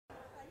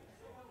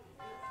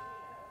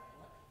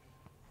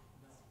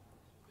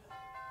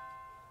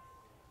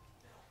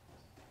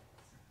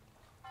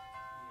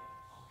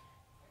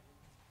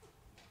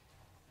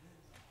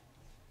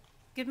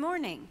Good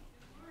morning.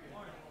 Good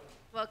morning.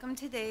 Welcome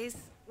to today's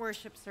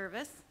worship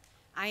service.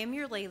 I am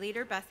your lay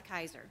leader, Beth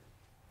Kaiser.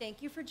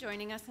 Thank you for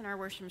joining us in our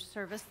worship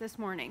service this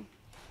morning.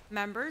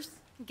 Members,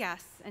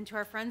 guests, and to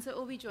our friends that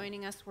will be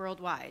joining us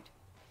worldwide.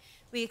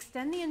 We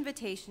extend the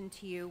invitation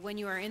to you when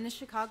you are in the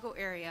Chicago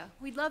area.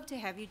 We'd love to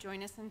have you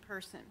join us in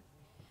person.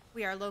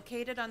 We are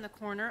located on the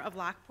corner of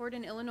Lockport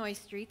and Illinois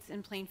Streets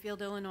in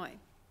Plainfield, Illinois.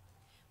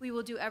 We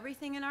will do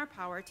everything in our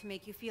power to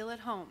make you feel at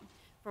home,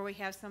 for we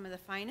have some of the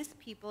finest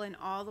people in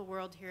all the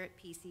world here at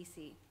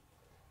PCC.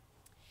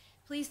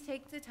 Please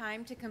take the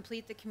time to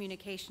complete the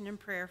communication and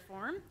prayer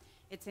form.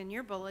 It's in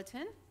your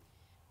bulletin.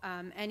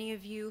 Any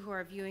of you who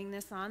are viewing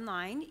this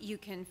online, you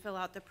can fill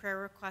out the prayer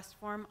request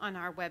form on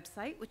our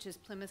website, which is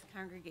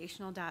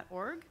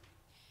plymouthcongregational.org.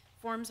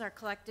 Forms are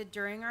collected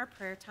during our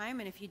prayer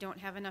time, and if you don't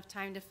have enough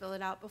time to fill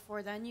it out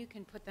before then, you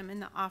can put them in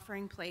the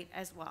offering plate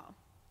as well.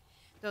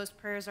 Those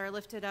prayers are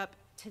lifted up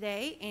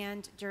today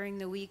and during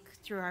the week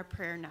through our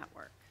prayer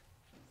network.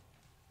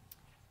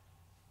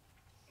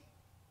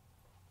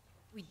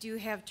 We do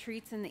have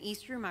treats in the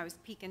East Room. I was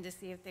peeking to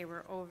see if they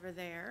were over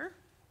there.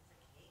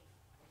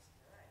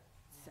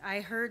 I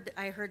heard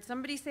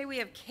somebody say we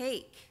have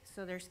cake,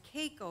 so there's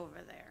cake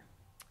over there.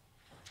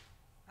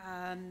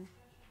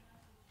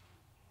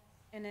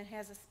 And it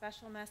has a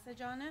special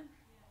message on it?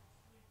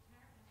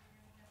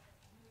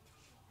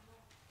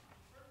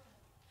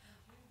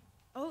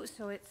 Oh,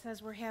 so it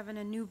says we're having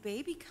a new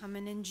baby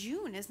coming in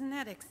June. Isn't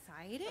that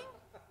exciting?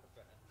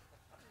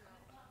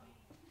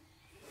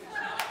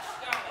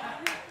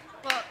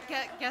 Well,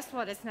 guess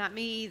what? It's not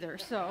me either,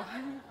 so.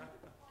 And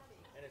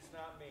it's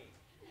not me.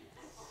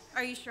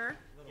 Are you sure?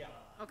 Yeah.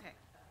 Okay.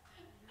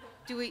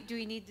 Do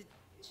we need to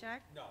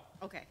check? No.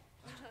 Okay.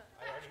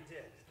 I already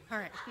did. All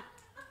right.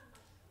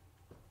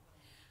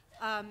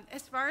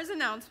 As far as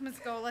announcements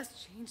go,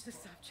 let's change the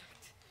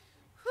subject.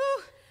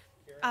 Whew.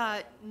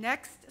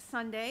 Next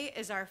Sunday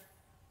is our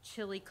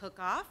chili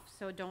cook-off,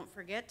 so don't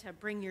forget to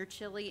bring your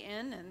chili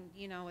in, and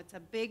it's a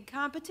big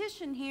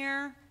competition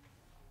here,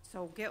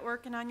 so get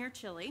working on your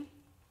chili.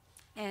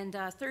 And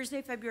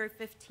Thursday, February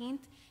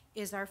 15th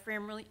is our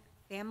family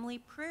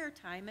prayer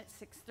time at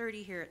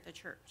 6:30 here at the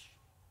church.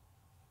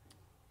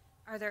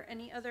 Are there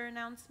any other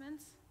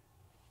announcements?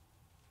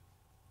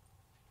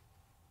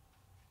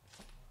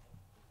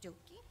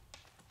 Dokey.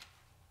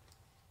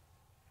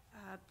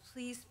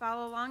 Please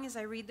follow along as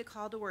I read the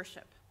call to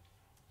worship.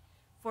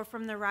 For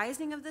from the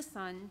rising of the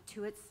sun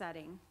to its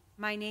setting,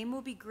 my name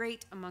will be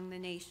great among the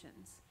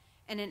nations,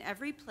 and in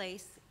every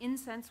place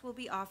incense will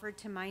be offered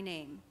to my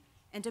name,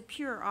 and a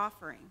pure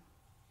offering.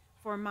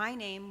 For my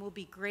name will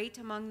be great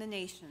among the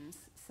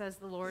nations, says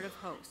the Lord of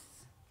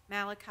hosts.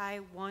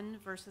 Malachi 1,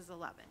 verses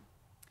 11.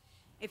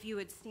 If you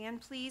would stand,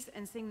 please,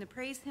 and sing the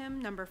praise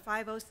hymn, number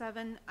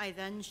 507, I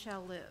Then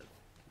Shall Live.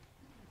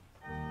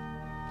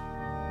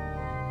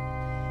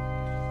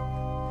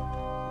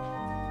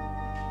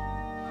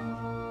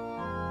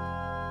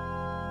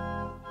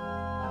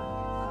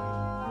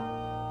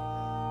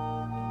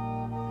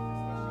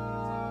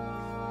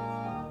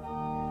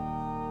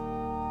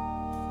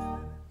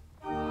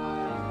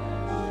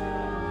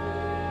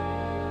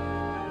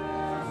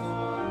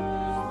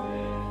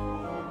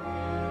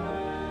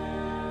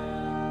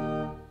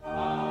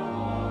 Our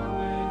Lord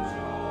with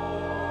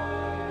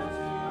joy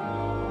to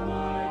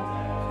my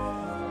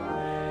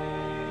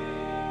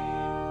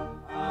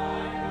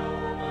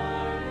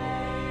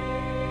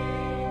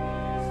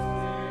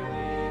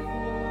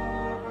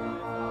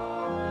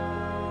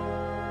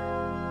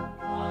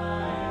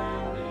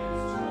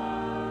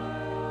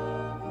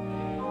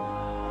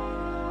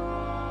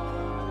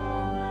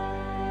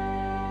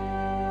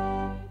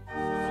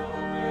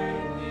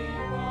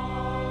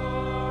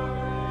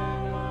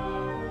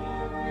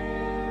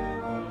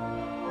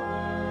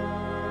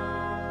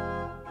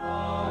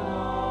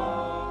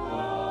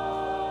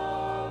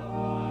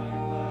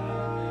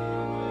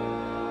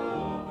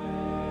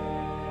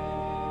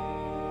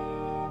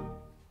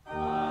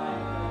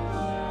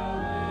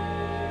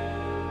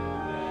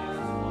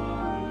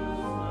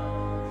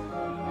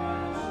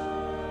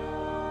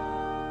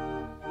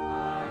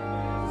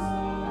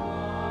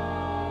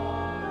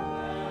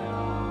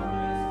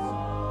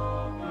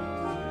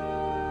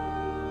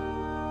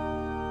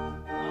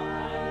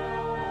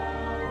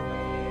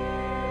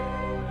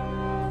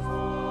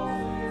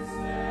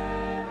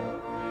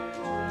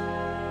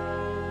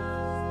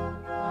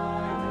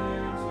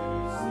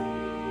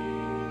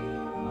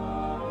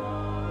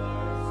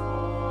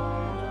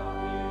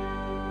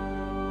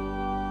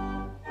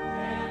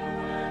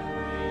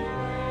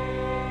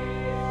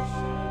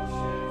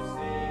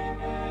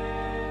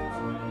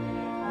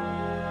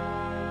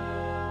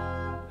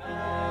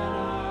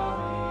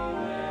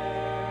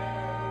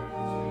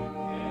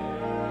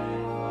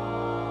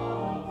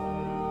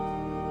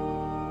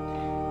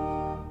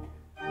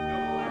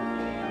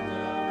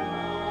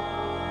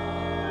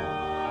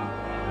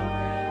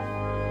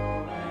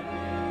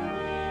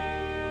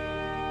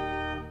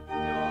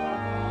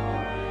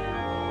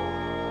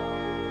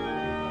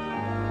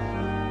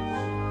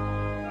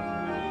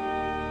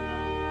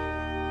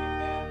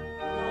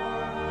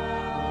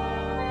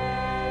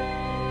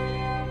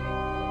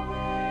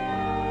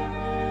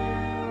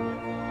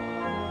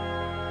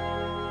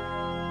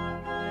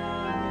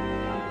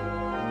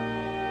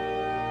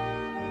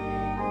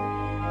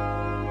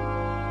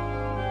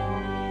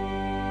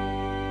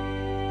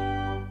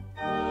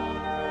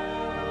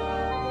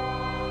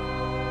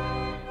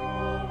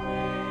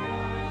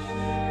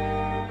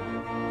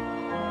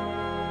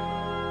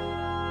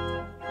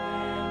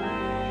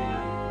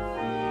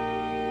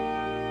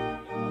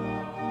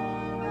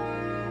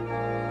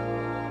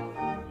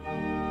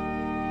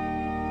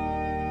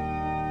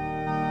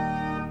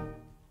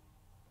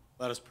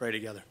Let us pray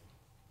together.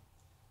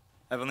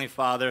 Heavenly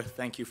Father,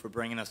 thank you for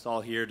bringing us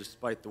all here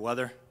despite the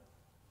weather.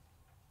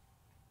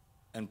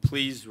 And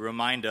please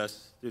remind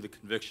us through the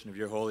conviction of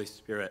your Holy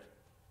Spirit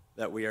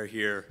that we are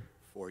here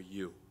for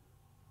you.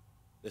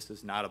 This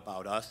is not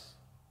about us.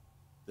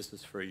 This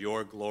is for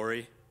your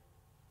glory.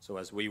 So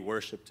as we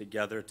worship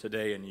together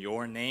today in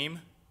your name,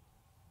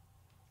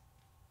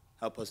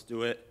 help us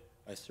do it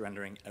by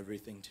surrendering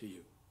everything to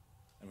you.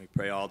 And we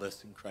pray all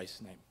this in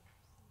Christ's name.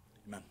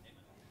 Amen.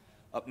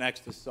 Up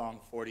next is song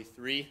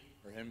 43,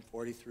 or hymn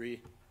 43.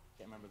 Can't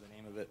remember the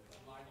name of it.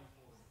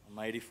 A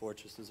mighty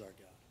fortress is our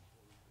God.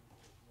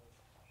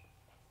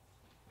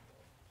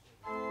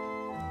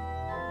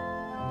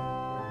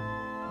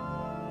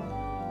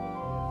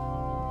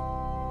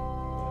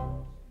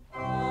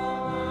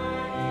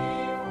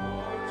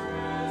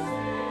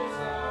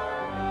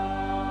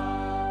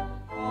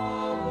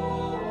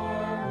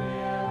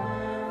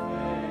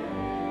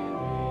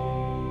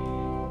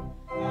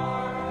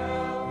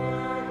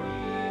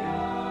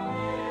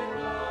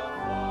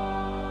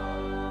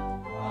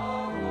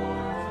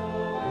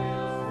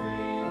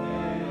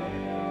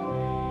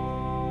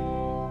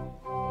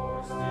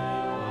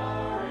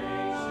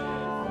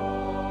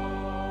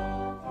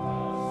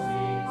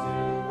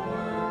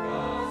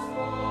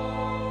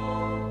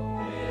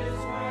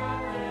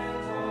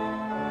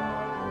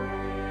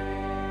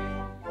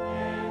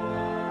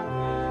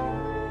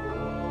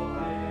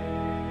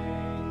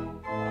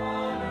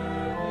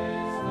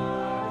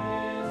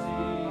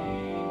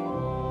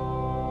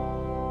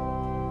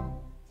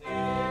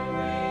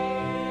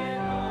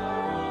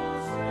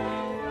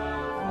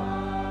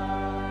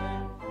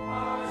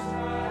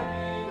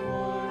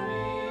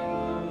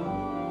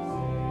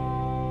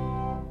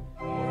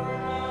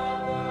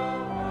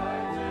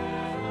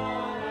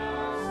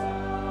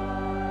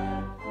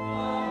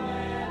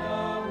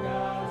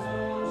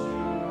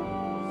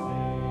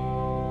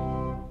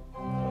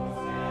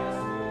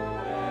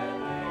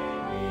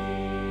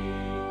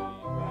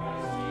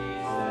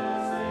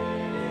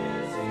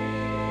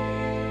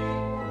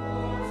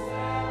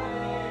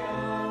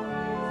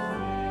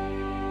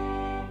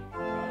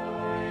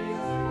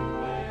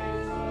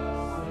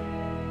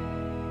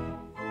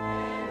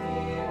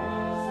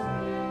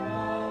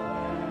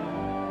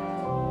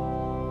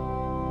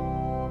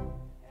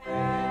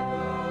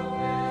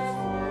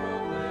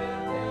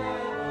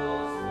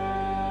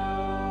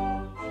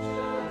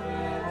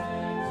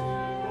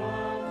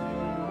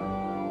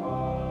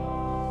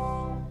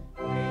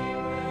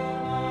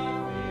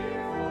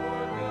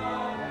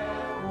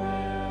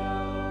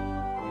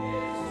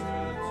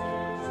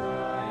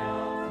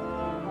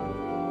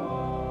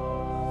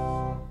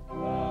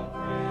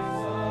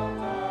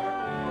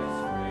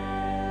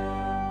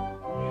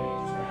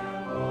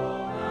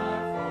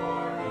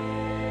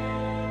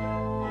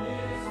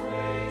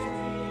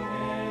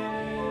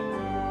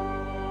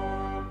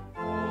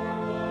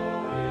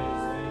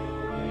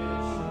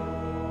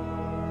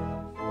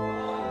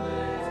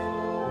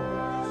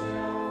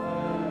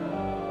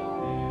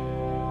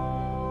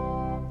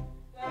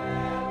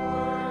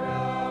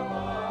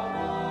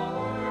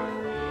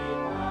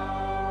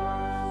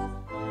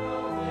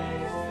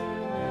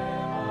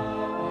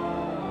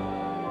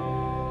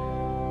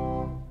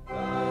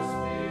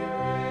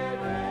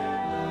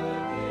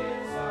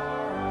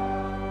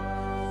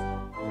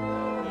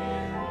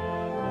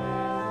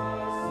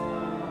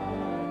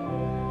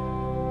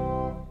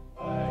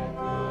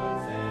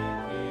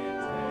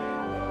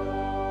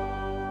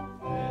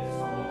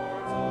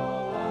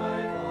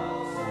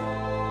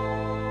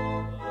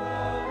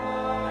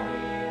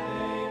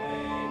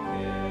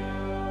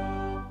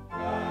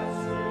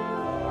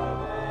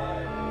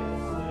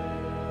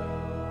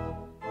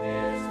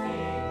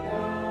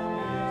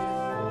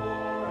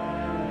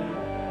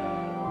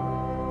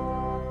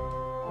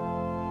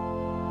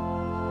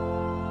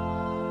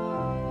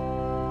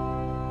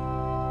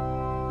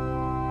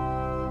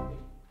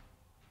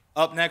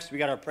 Up next, we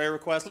got our prayer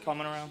requests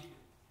coming around.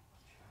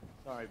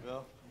 Sorry,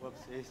 Bill.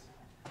 Whoopsies.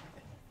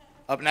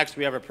 Up next,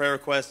 we have our prayer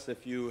requests.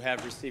 If you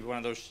have received one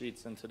of those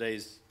sheets in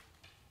today's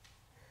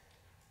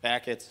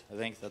packets, I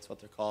think that's what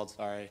they're called,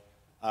 sorry.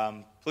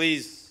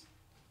 Please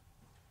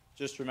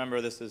just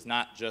remember this is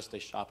not just a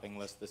shopping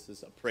list. This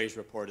is a praise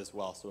report as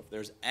well. So if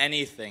there's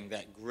anything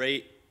that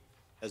great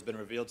has been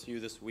revealed to you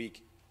this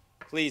week,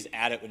 please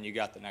add it when you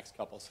got the next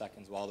couple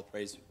seconds while the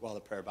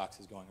prayer box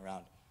is going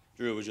around.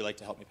 Drew, would you like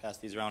to help me pass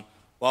these around?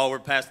 While we're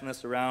passing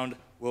this around,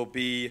 will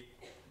be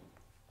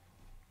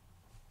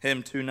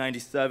hymn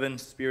 297,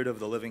 Spirit of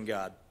the Living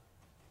God.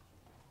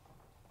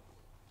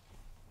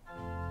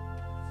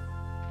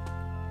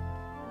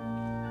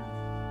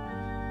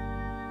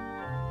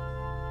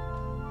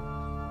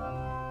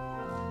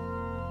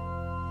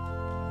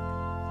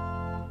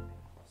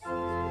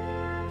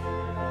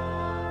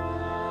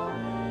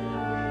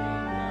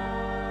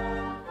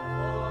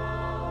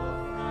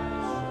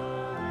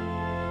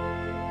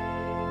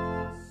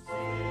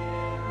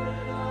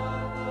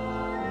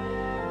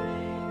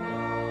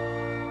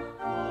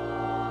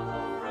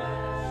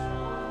 Fresh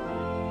on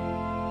me.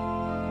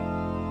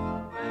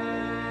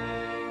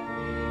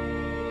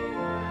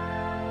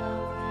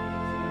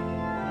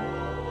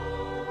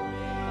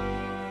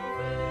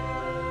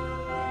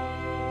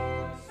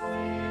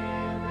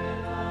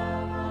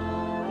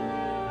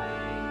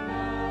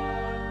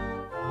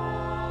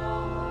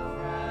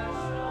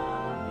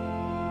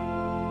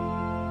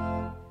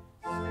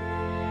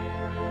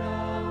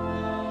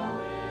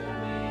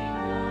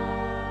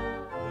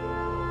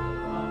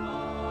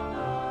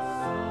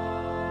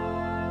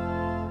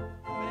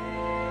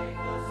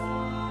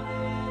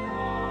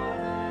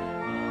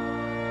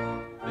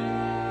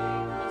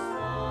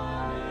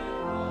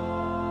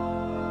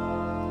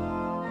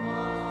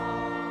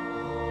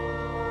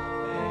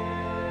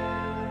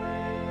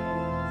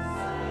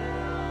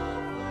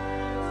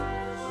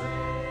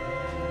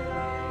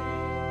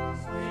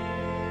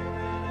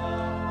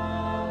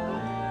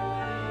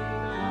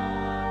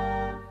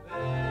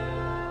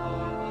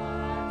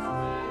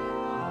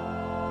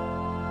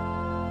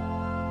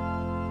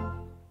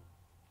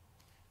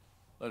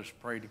 Let us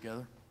pray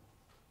together.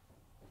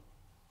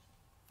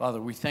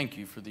 Father, we thank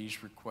you for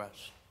these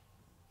requests.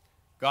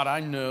 God,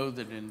 I know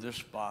that in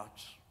this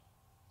box,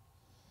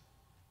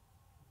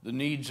 the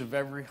needs of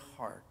every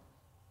heart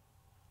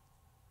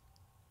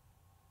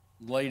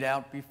laid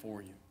out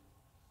before you.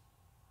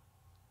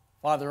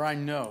 Father, I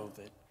know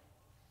that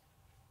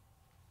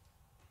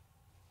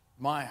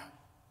my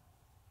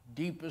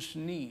deepest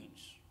needs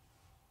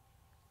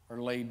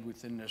are laid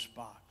within this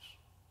box.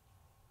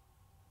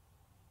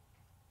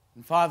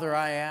 And Father,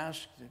 I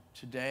ask that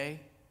today,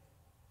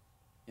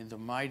 in the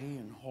mighty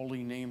and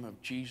holy name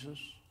of Jesus,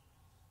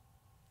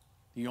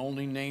 the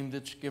only name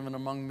that's given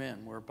among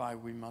men whereby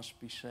we must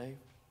be saved,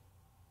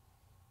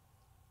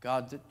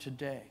 God, that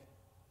today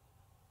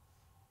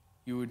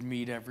you would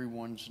meet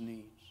everyone's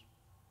needs.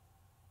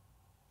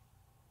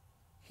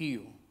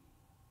 Heal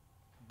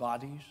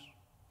bodies,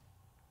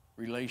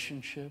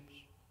 relationships,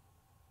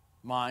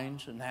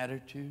 minds, and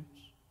attitudes.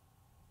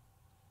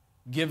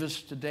 Give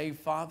us today,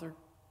 Father,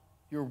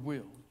 your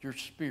will, your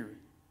Spirit.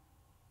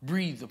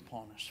 Breathe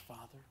upon us, Father.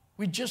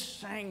 We just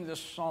sang this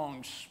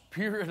song,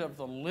 Spirit of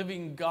the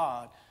living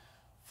God,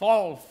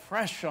 fall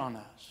fresh on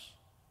us.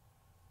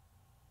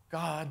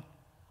 God,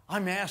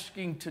 I'm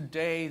asking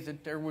today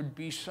that there would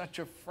be such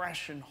a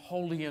fresh and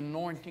holy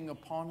anointing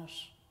upon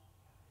us.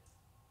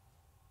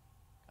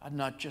 God,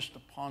 not just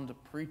upon the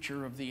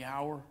preacher of the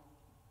hour,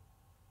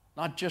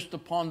 not just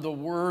upon the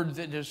word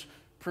that is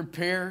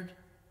prepared,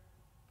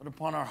 but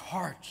upon our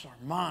hearts,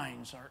 our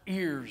minds, our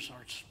ears,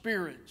 our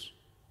spirits.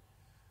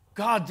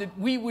 God, that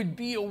we would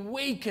be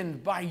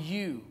awakened by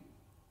you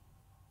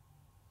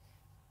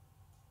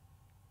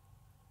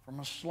from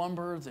a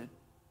slumber that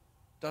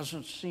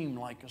doesn't seem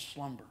like a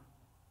slumber.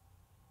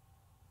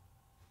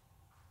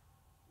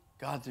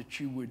 God, that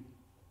you would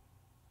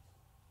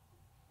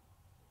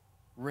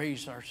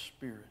raise our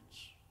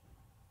spirits,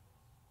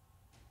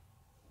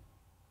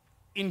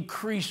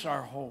 increase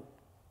our hope,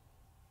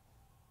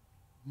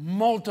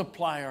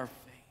 multiply our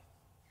faith.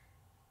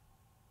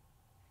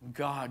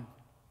 God,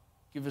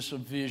 give us a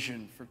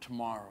vision for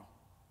tomorrow.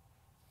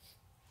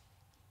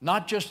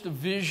 Not just a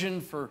vision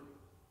for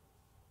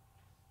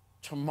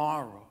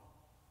tomorrow,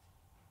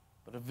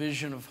 but a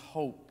vision of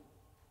hope,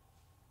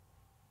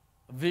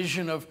 a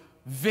vision of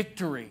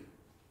victory,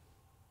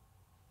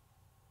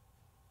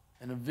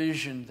 and a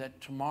vision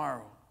that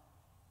tomorrow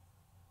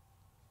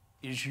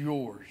is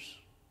yours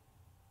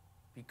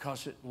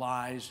because it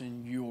lies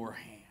in your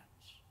hands.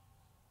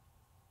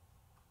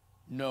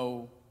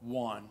 No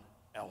one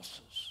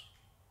else's.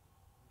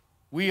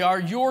 We are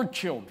your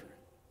children.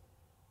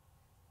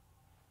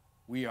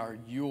 We are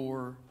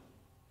your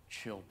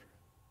children.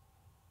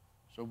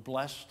 So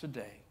bless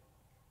today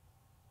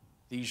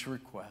these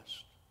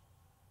requests.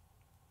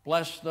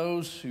 Bless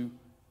those who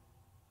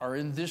are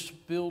in this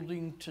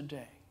building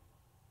today.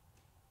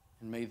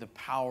 And may the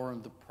power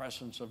and the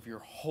presence of your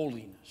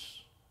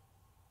holiness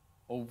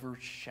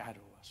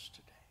overshadow us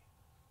today.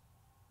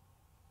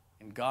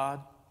 And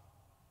God,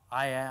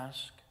 I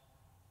ask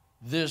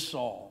this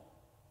all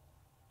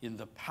in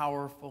the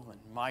powerful and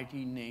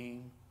mighty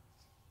name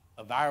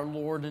of our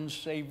Lord and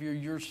Savior,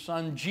 your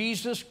Son,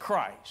 Jesus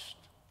Christ.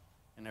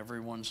 And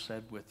everyone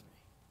said with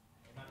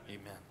me,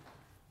 amen.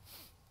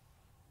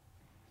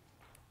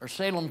 Our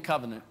Salem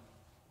covenant.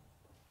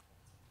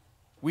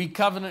 We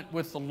covenant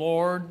with the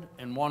Lord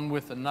and one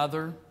with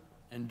another,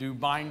 and do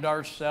bind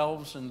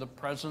ourselves in the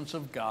presence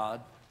of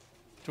God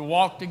to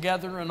walk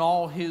together in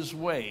all his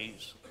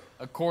ways,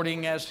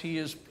 according as he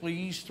is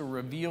pleased to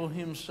reveal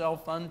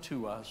himself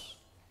unto us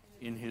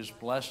in his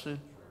blessed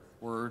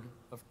word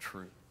of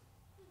truth.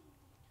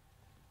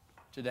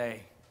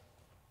 Today,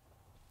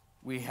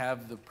 we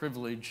have the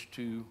privilege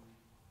to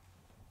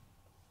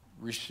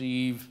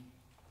receive,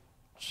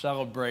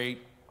 celebrate,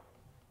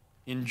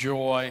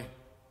 enjoy,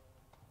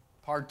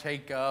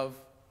 partake of.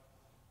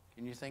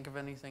 Can you think of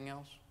anything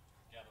else?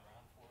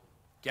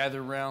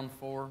 Gather round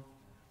for.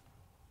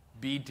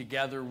 Be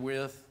together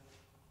with.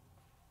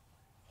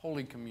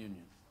 Holy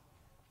Communion.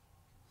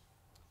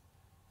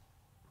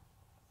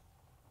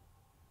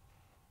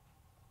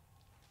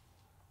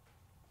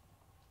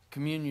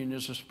 Communion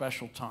is a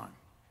special time.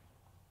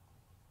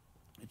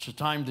 It's a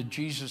time that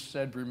Jesus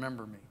said,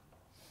 remember me.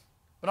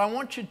 But I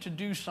want you to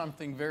do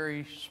something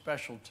very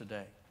special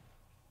today.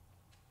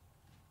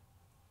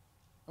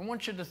 I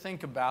want you to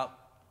think about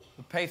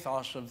the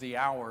pathos of the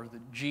hour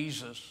that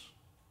Jesus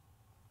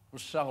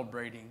was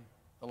celebrating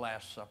the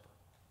Last Supper.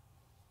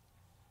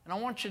 And I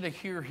want you to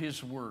hear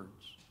his words.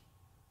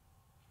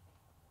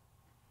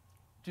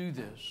 Do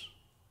this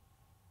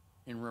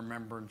in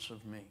remembrance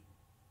of me.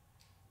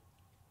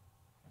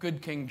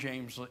 Good King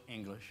James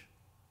English.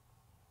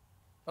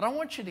 But I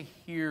want you to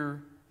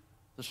hear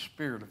the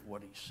spirit of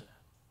what he said.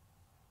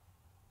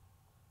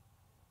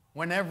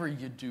 Whenever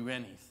you do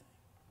anything,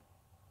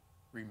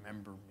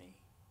 remember me.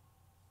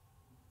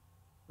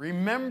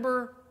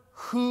 Remember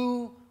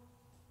who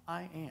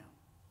I am.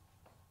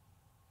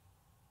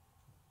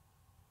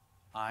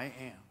 I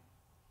am.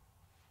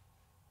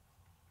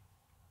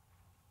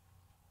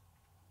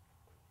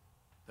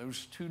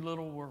 Those two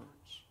little words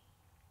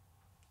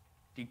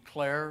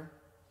declare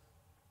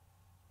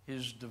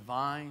his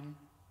divine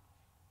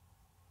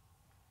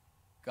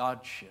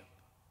Godship.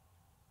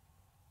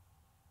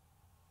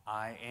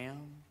 I am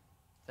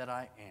that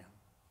I am.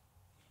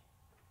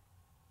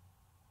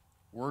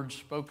 Words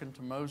spoken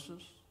to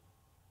Moses,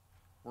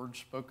 words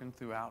spoken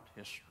throughout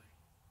history.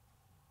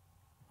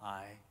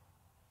 I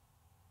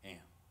am.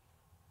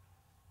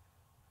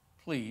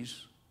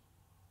 Please,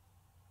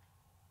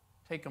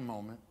 take a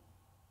moment.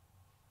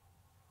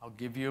 I'll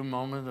give you a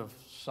moment of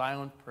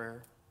silent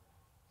prayer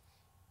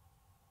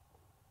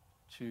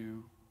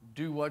to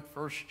do what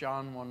 1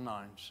 John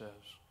 1:9 says.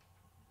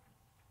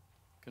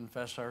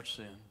 Confess our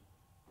sin,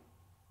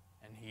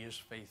 and he is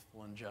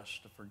faithful and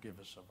just to forgive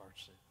us of our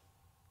sin.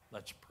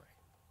 Let's pray.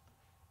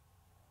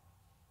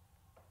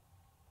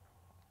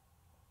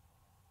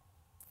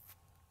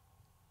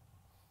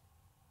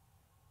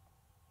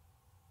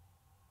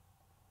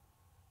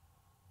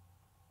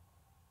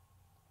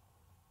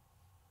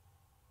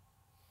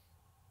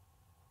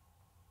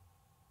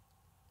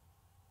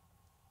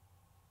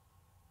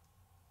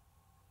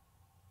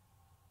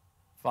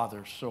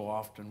 Father, so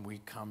often we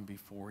come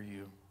before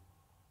you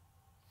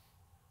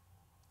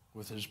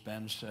with, as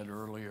Ben said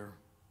earlier,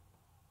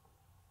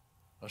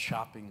 a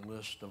shopping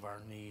list of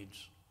our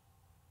needs.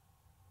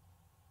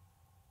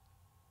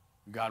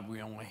 God,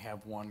 we only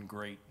have one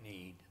great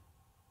need,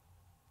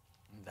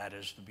 and that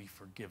is to be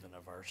forgiven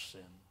of our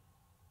sin.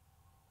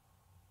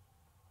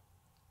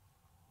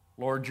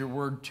 Lord, your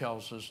word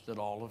tells us that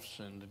all have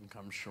sinned and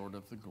come short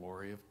of the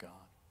glory of God.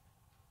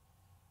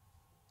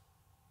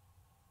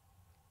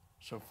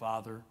 So,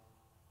 Father,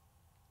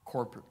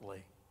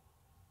 corporately,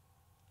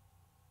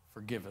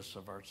 forgive us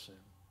of our sin.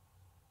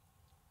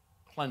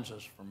 Cleanse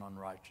us from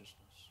unrighteousness.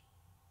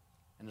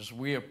 And as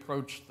we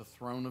approach the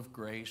throne of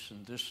grace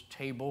and this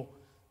table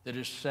that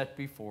is set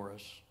before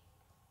us,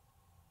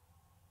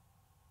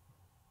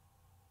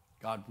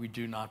 God, we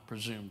do not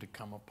presume to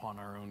come upon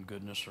our own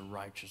goodness or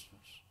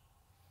righteousness.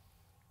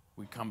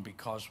 We come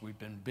because we've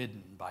been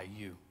bidden by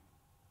you.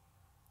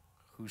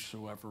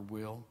 Whosoever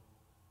will,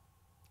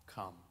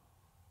 come.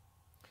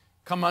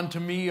 Come unto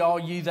me, all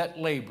ye that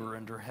labor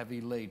and are heavy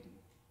laden.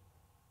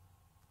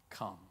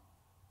 Come.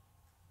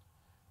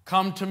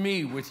 Come to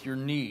me with your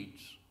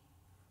needs.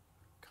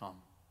 Come.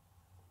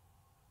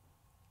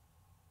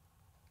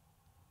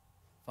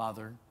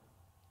 Father,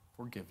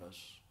 forgive us.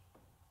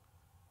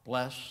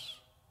 Bless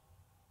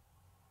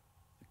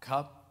the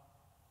cup.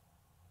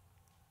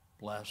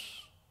 Bless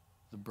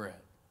the bread.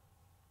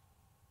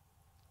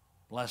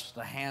 Bless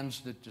the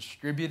hands that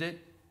distribute it.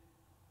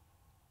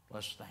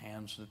 Bless the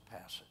hands that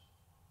pass it.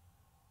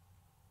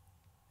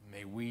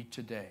 May we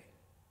today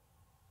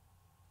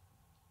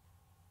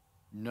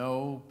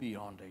know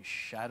beyond a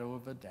shadow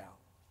of a doubt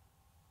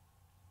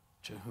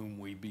to whom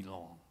we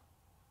belong.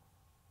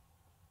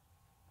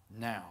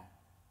 Now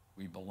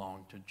we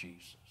belong to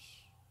Jesus.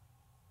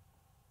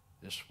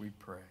 This we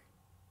pray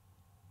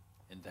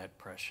in that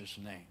precious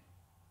name.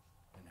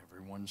 And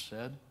everyone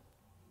said,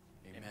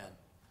 Amen.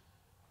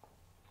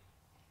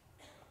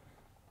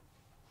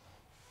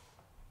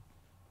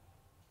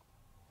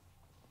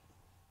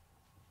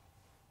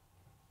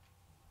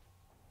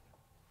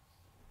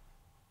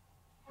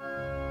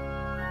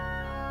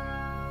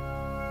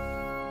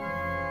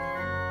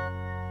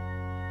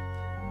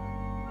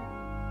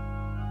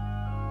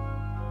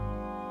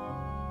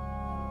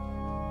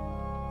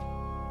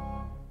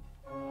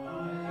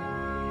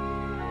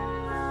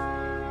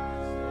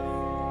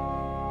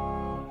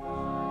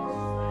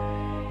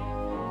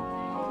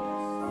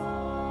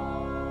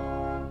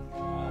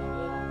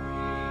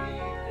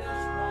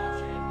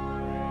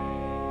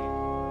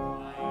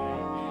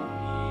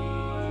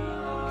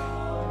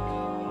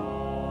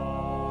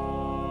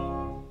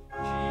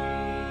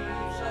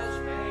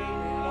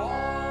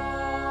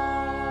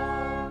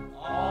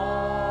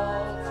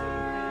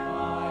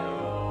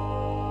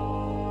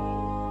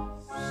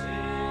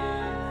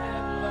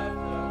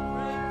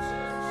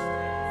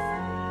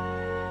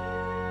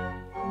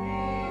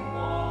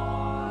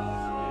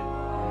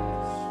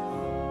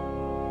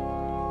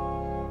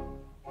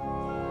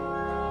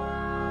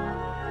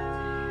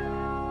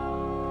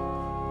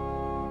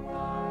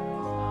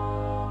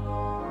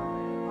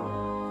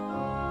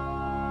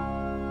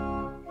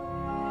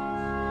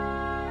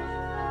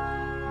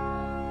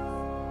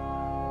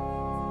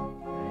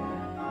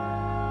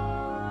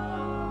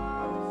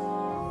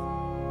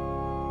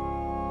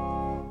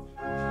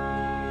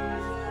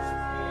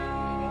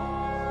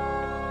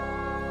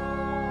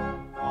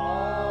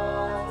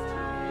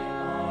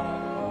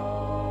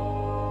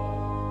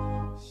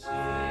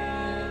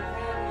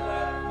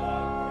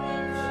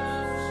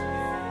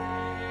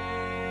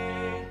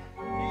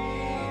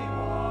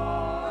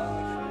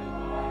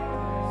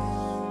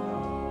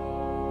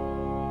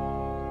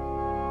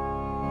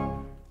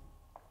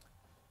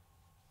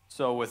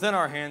 So within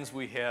our hands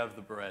we have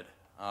the bread,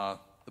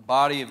 the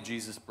body of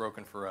Jesus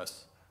broken for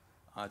us.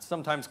 It's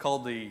sometimes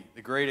called the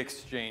great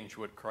exchange,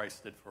 what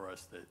Christ did for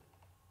us, that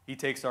he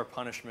takes our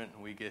punishment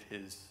and we get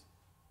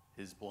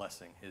his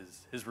blessing,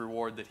 his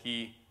reward that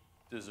he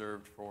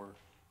deserved for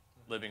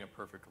living a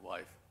perfect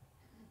life.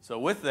 So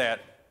with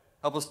that,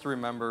 help us to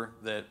remember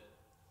that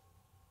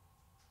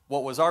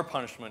what was our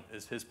punishment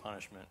is his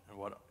punishment, and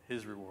what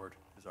his reward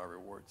is our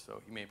reward.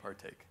 So you may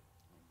partake.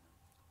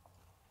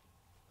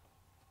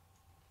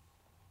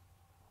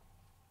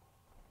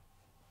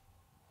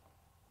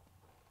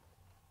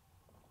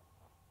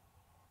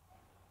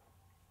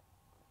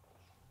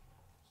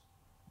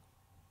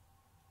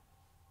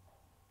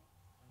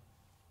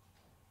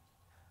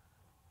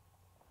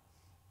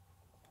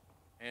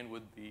 And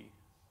would the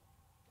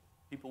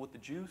people with the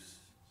juice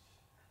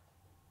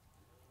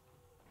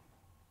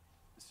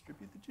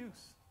distribute the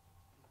juice?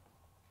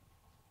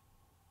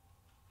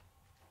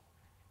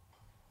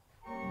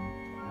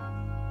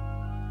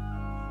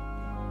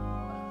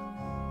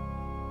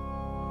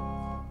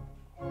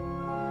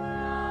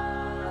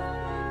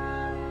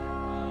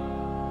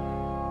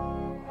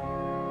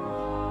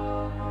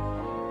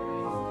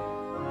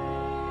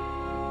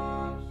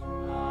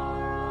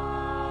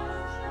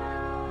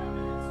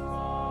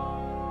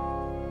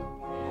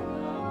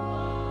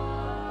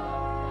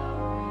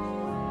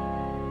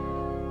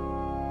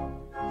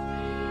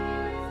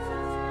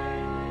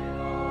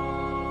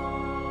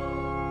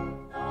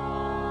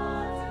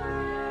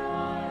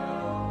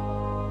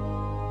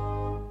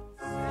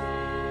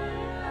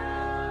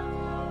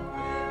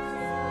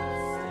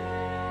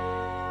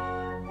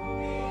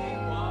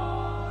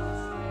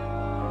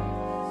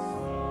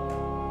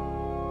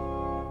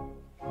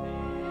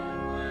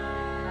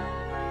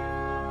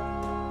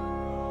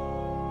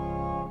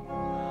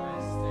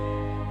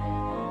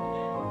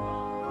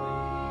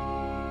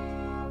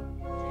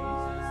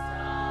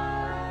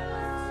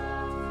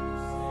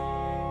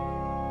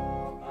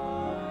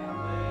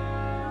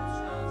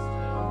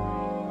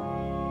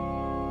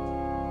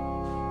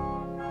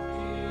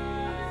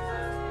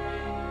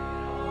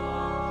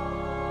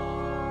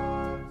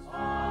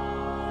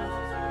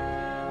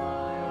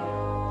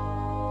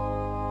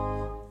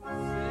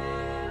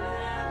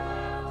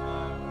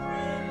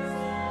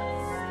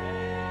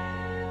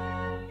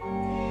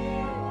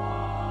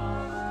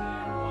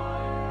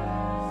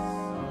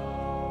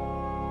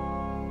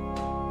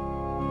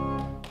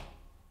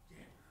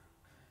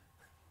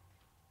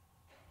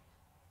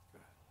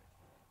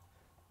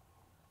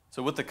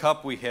 So with the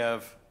cup, we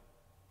have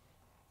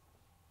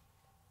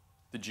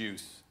the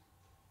juice.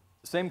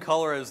 The same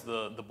color as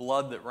the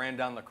blood that ran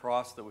down the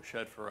cross that was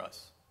shed for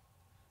us.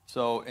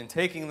 So in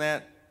taking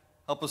that,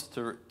 help us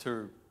to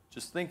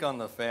just think on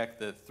the fact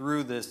that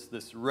through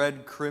this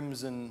red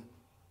crimson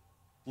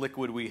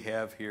liquid we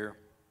have here,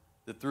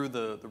 that through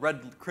the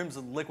red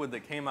crimson liquid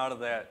that came out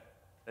of that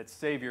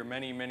Savior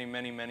many, many,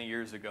 many, many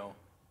years ago,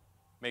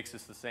 makes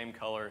us the same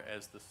color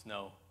as the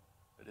snow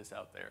that is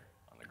out there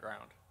on the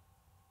ground,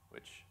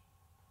 which,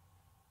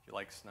 if you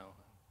like snow,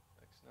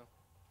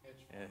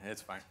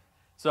 it's fine.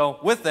 So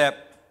with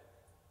that,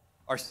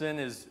 our sin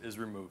is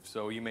removed,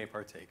 so you may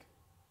partake.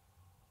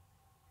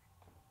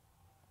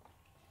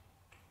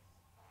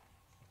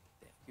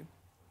 Thank you.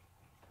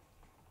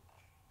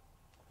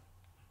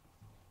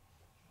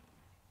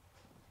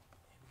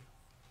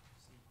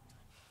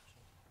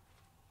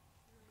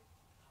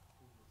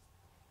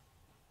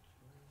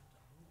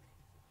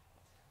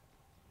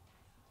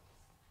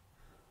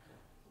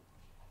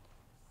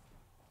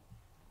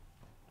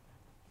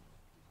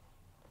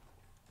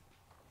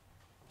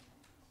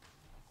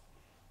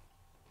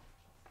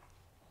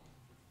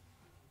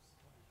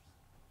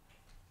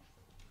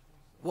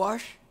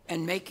 Wash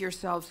and make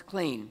yourselves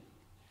clean.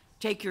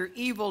 Take your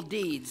evil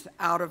deeds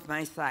out of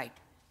my sight.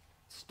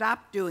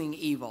 Stop doing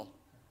evil.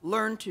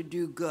 Learn to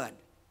do good.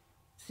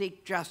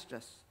 Seek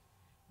justice.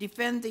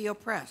 Defend the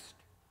oppressed.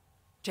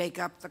 Take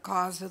up the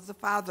cause of the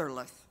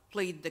fatherless.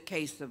 Plead the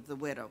case of the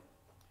widow.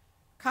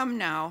 Come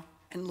now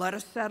and let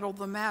us settle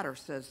the matter,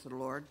 says the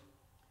Lord.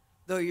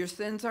 Though your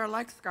sins are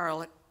like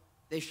scarlet,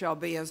 they shall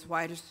be as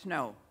white as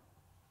snow.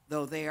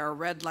 Though they are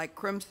red like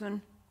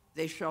crimson,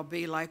 they shall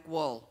be like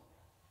wool.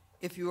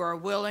 If you are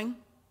willing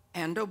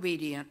and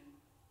obedient,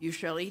 you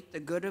shall eat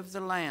the good of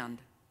the land.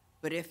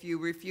 But if you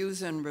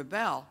refuse and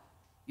rebel,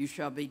 you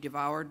shall be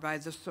devoured by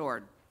the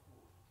sword.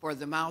 For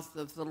the mouth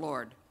of the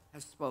Lord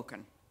has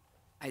spoken.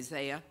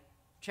 Isaiah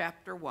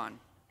chapter 1,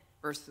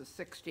 verses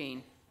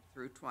 16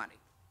 through 20.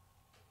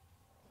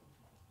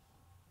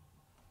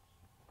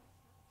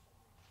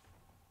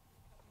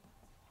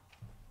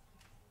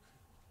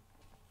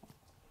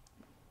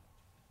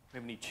 We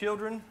have any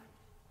children?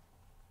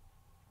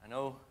 I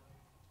know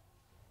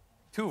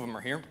 2 of them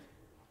are here.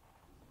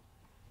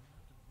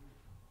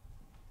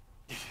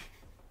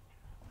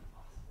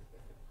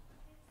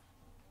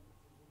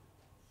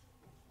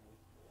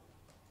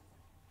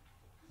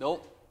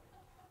 Nope.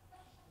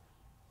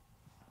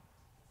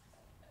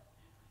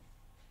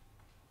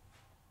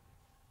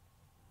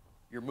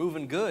 You're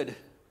moving good,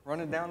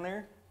 running down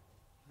there.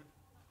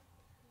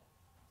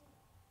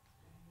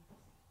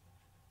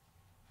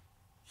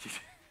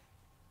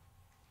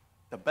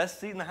 The best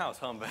seat in the house,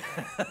 huh,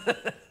 Ben?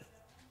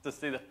 To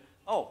see the,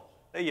 oh,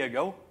 there you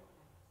go.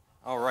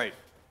 All right.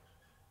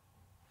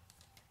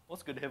 Well,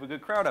 it's good to have a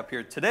good crowd up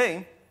here.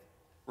 Today,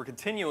 we're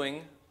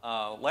continuing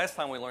last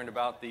time we learned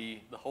about the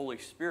Holy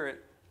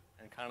Spirit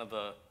and kind of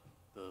the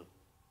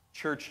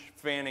church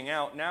fanning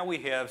out. Now we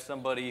have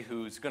somebody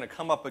who's going to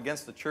come up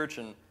against the church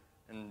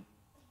and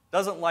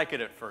doesn't like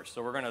it at first.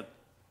 So we're going to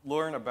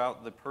learn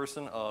about the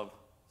person of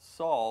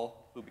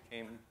Saul, who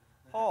became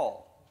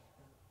Paul.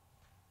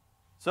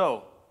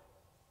 So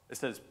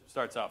it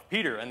starts off,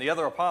 Peter and the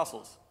other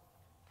apostles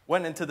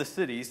went into the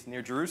cities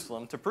near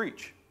Jerusalem to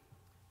preach.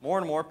 More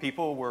and more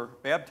people were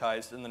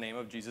baptized in the name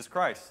of Jesus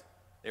Christ.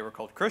 They were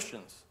called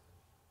Christians.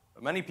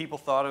 But many people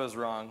thought it was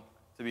wrong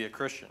to be a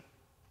Christian.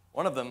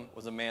 One of them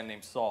was a man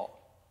named Saul.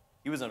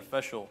 He was an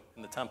official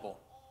in the temple.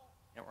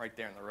 And right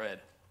there in the red.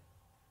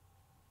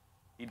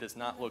 He does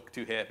not look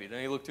too happy.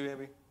 Doesn't he look too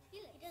happy? He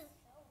does.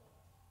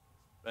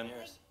 Ben?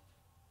 Yes.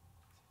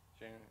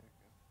 Okay.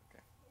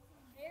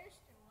 Embarrassed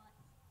or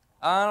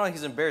what? I don't know,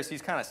 he's embarrassed.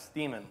 He's kind of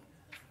steaming.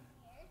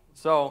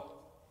 So,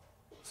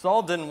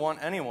 Saul didn't want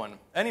anyone,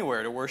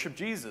 anywhere to worship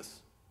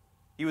Jesus.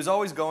 He was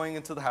always going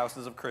into the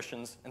houses of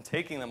Christians and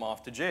taking them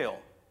off to jail.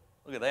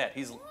 Look at that.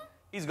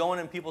 He's going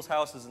in people's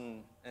houses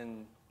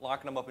and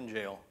locking them up in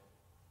jail.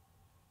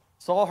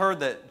 Saul heard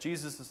that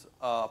Jesus'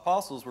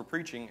 apostles were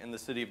preaching in the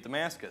city of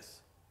Damascus.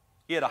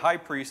 He had a high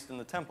priest in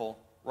the temple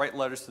write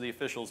letters to the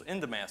officials in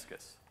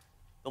Damascus.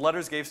 The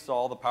letters gave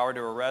Saul the power to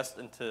arrest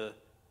and to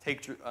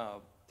take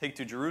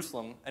to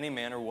Jerusalem any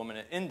man or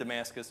woman in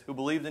Damascus who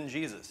believed in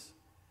Jesus.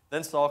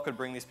 Then Saul could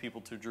bring these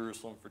people to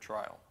Jerusalem for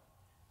trial.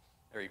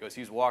 There he goes.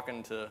 He's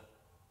walking to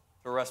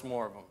arrest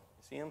more of them.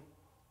 You see him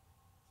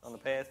on the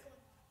path?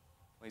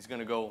 He's going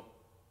to go.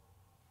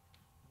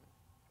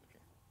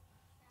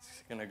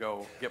 He's going to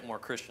go get more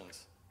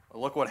Christians.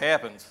 Well, look what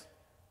happens.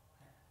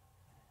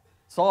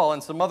 Saul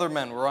and some other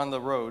men were on the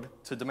road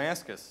to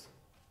Damascus.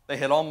 They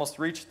had almost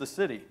reached the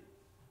city.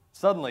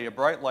 Suddenly, a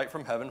bright light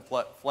from heaven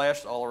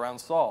flashed all around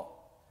Saul.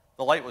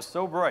 The light was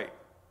so bright,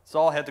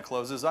 Saul had to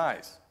close his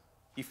eyes.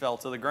 He fell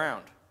to the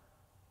ground. Do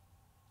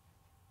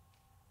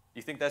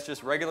you think that's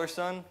just regular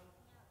sun?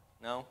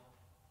 No?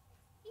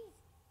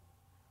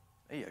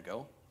 There you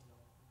go.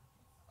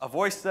 A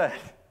voice said,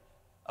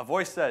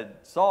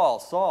 Saul,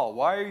 Saul,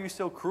 why are you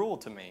so cruel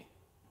to me?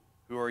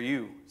 Who are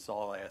you?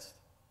 Saul asked.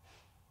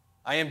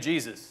 I am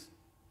Jesus.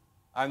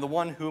 I am the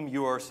one whom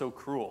you are so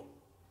cruel.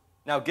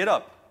 Now get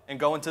up and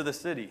go into the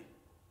city.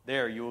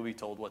 There you will be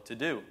told what to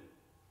do.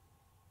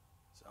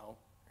 So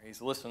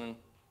he's listening.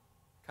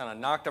 Kind of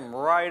knocked him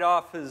right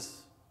off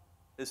his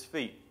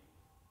feet.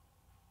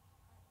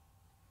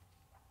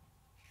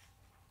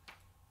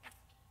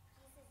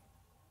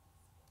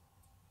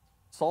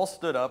 Saul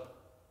stood up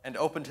and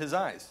opened his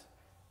eyes.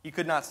 He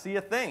could not see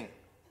a thing.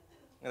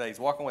 Look at that, he's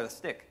walking with a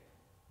stick.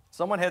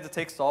 Someone had to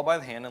take Saul by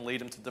the hand and lead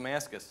him to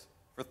Damascus.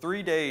 For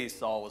 3 days,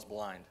 Saul was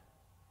blind.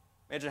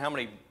 Imagine how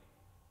many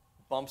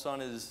bumps on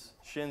his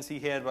shins he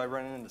had by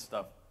running into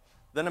stuff.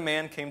 Then a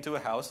man came to a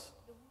house.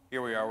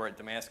 Here we are, we're at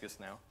Damascus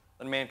now.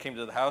 Then a man came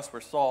to the house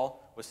where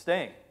Saul was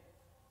staying.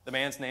 The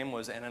man's name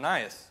was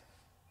Ananias.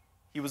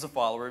 He was a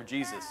follower of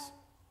Jesus.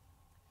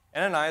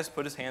 Ananias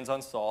put his hands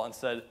on Saul and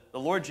said, The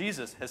Lord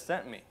Jesus has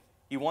sent me.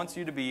 He wants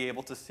you to be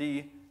able to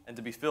see and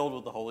to be filled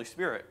with the Holy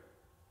Spirit.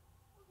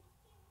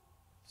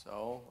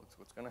 So,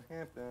 what's going to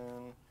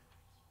happen?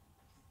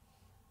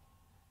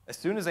 As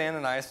soon as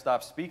Ananias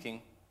stopped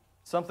speaking,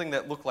 something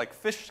that looked like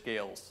fish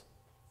scales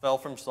fell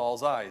from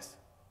Saul's eyes.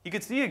 He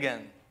could see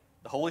again.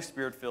 The Holy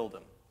Spirit filled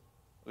him.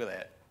 Look at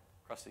that.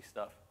 Crusty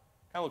stuff.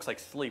 Kind of looks like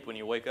sleep when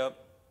you wake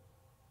up.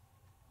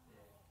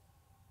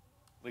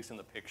 At least in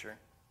the picture.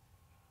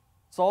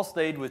 Saul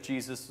stayed with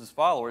Jesus'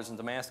 followers in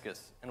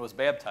Damascus and was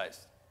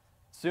baptized.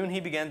 Soon he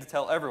began to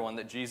tell everyone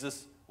that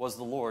Jesus was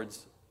the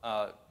Lord's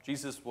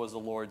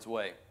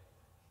way.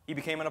 He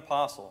became an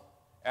apostle.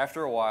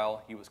 After a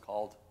while, he was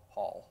called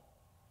Paul.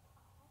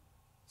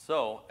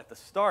 So, at the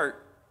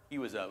start, he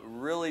was a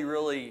really,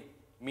 really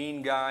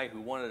mean guy who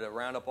wanted to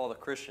round up all the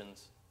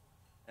Christians.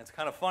 And it's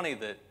kind of funny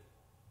that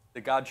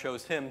God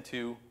chose him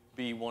to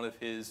be one of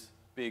his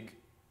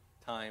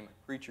big-time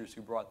preachers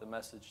who brought the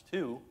message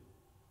to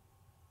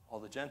all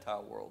the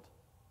Gentile world,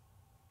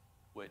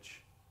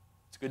 which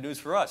is good news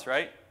for us,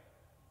 right?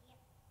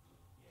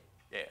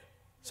 Yeah.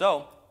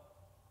 So,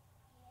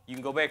 you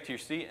can go back to your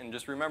seat and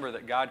just remember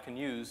that God can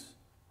use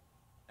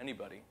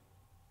anybody.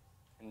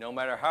 And no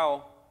matter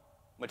how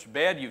much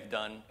bad you've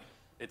done,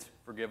 it's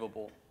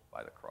forgivable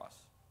by the cross.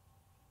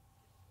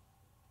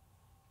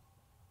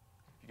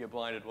 If you get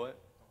blinded, what?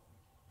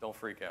 Don't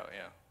freak out,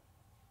 yeah.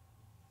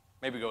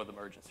 Maybe go to the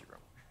emergency room.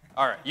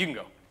 All right, you can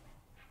go.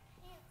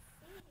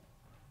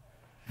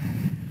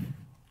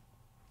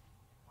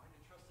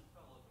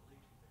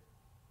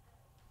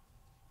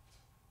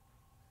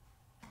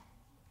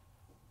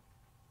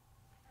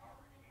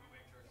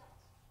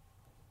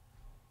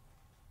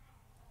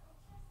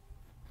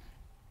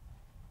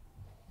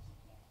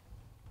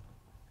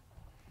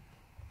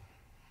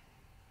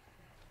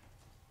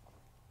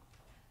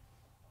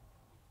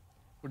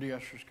 Would the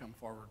ushers come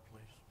forward,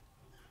 please?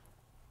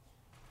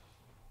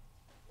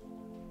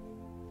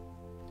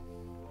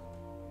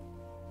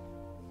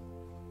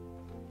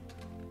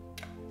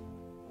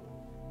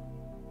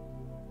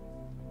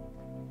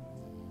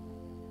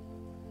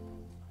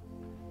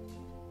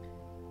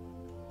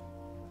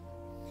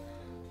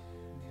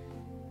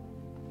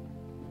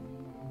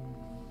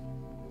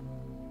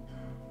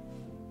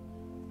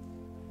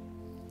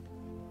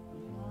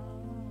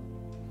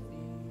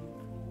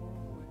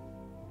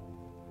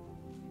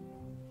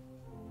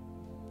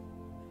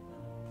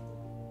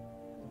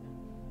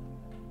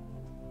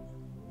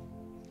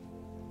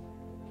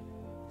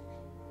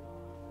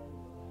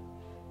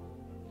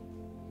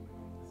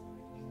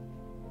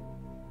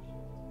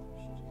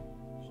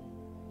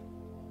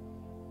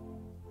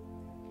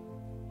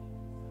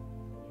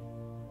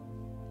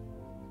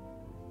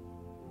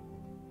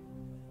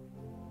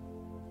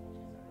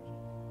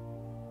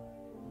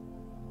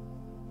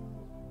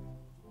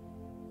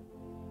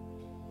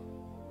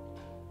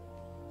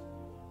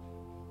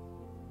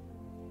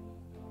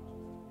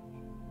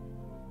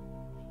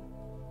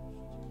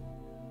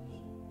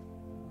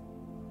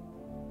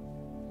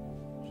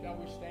 Shall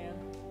we stand?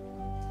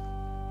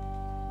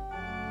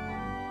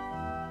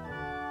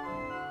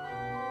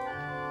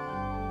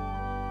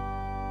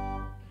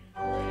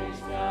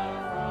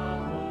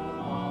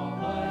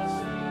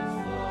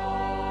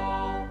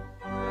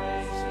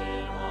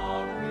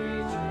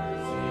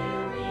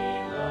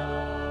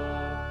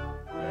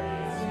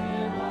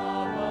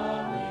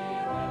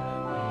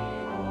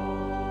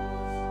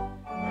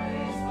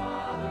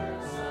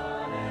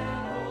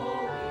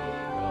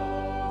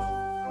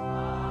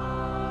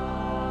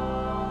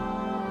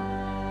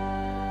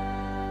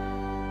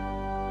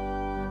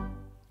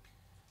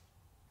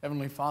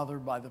 Heavenly Father,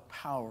 by the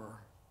power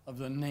of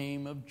the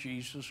name of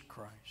Jesus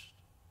Christ,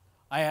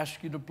 I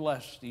ask you to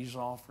bless these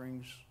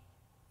offerings,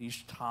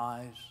 these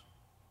tithes,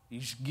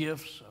 these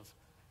gifts of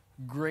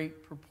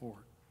great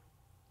purport.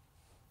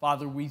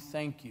 Father, we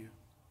thank you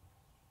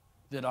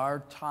that our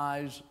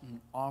tithes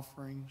and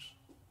offerings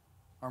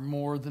are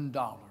more than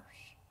dollars.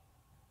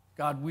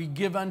 God, we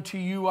give unto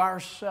you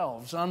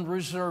ourselves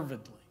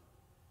unreservedly.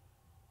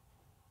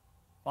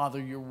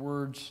 Father, your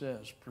word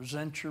says,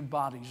 present your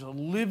bodies a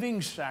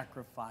living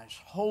sacrifice,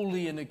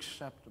 holy and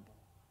acceptable.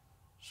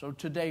 So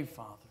today,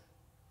 Father,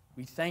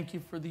 we thank you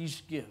for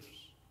these gifts.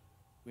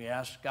 We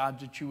ask, God,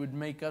 that you would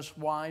make us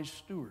wise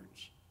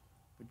stewards,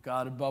 but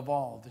God, above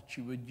all, that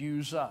you would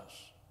use us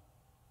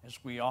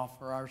as we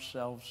offer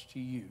ourselves to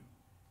you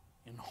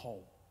in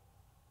whole.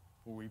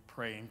 For we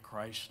pray in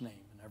Christ's name.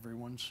 And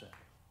everyone said,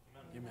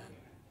 Amen. Amen.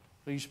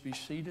 Please be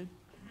seated.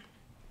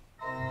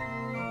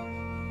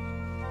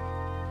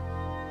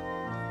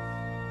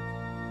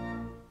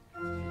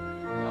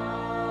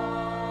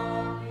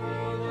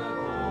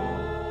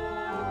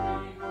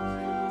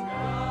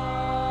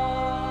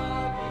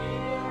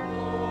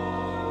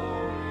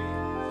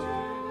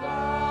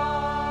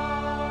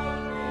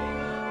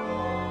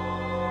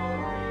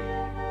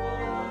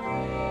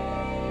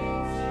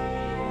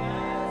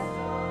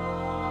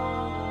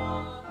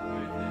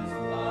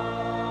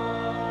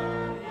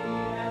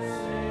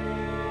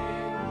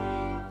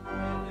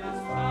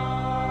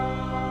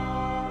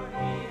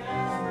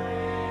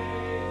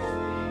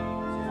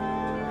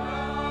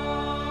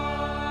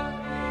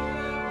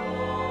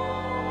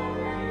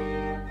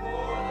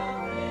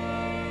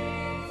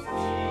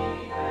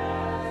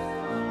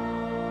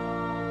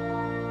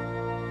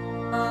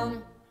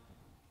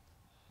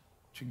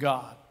 To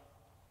God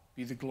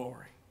be the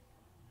glory.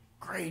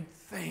 Great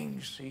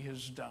things he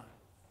has done.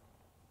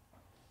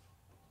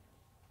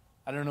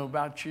 I don't know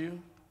about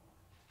you,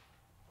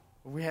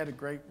 but we had a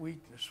great week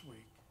this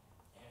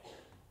week.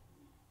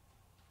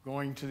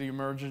 Going to the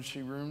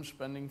emergency room,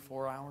 spending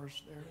 4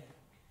 hours there.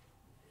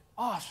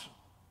 Awesome.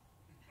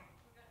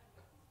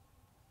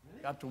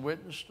 Got to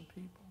witness to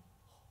people.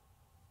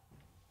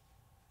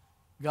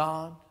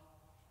 God,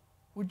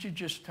 would you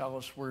just tell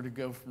us where to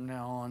go from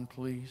now on,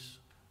 please?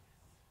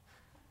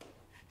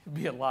 It'd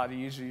be a lot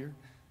easier.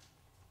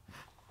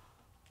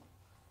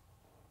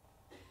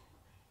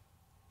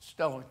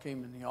 Stella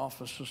came in the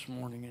office this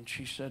morning and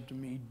she said to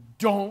me,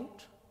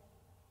 "Don't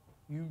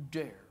you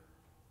dare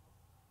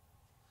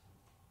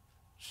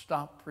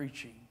stop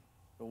preaching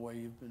the way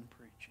you've been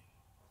preaching."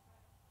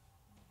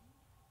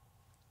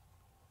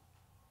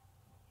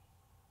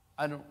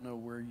 I don't know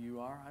where you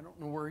are. I don't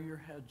know where your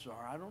heads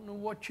are. I don't know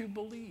what you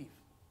believe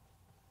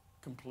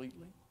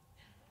completely.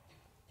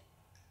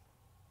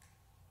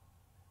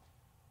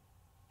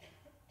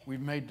 We've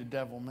made the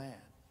devil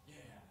mad.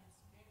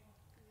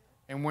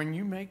 And when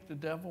you make the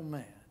devil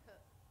mad,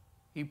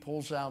 he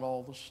pulls out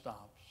all the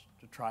stops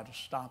to try to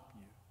stop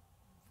you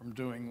from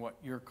doing what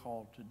you're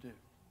called to do.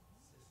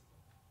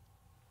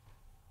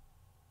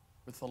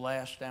 With the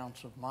last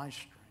ounce of my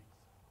strength,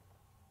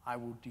 I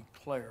will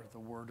declare the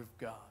word of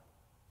God.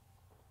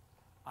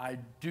 I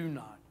do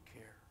not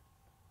care.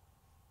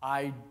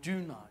 I do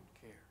not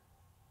care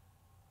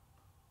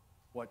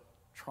what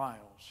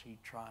trials he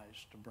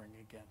tries to bring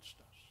against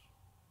us.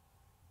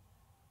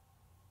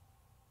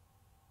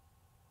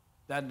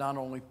 That not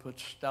only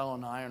puts Stella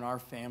and I and our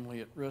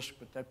family at risk,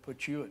 but that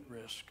puts you at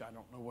risk. I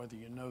don't know whether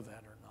you know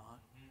that or not,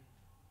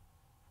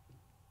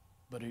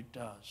 but it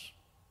does.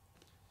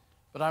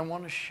 But I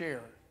want to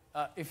share.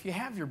 If you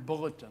have your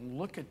bulletin,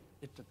 look at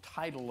the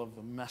title of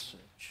the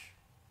message.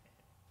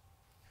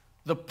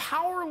 The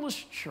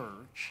Powerless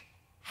Church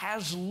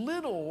has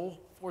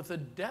little for the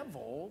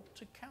devil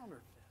to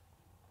counterfeit.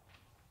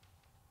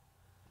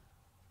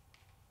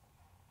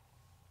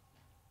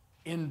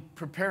 In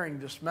preparing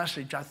this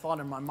message, I thought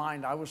in my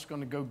mind I was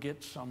going to go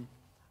get some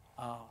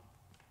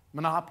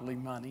Monopoly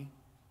money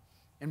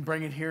and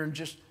bring it here and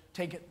just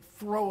take it,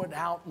 throw it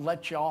out, and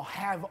let y'all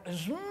have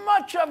as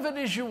much of it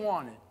as you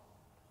wanted.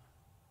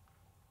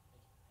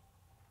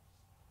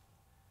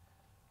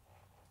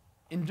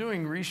 In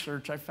doing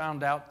research, I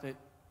found out that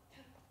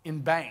in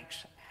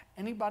banks,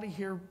 anybody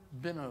here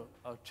been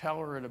a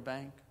teller at a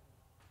bank?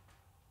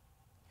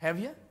 Have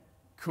you?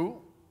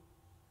 Cool.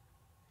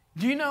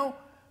 Do you know,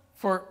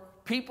 for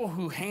people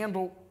who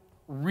handle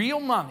real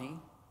money,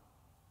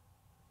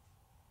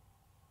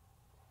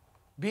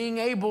 being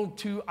able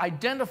to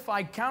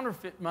identify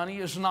counterfeit money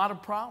is not a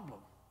problem.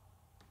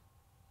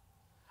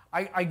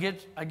 I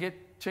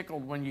get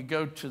tickled when you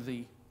go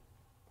to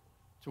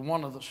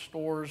one of the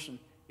stores and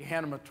you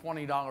hand them a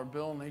 $20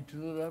 bill and they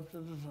do it up to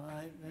the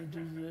side, and they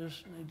do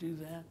this and they do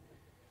that.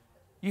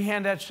 You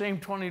hand that same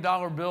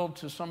 $20 bill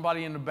to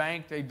somebody in the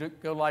bank, they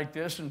go like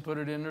this and put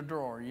it in the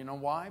drawer. You know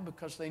why?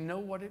 Because they know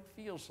what it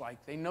feels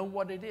like. They know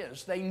what it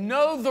is. They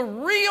know the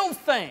real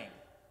thing.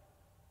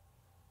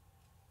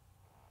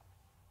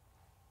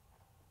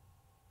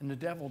 And the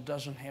devil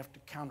doesn't have to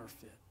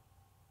counterfeit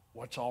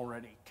what's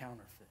already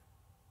counterfeit.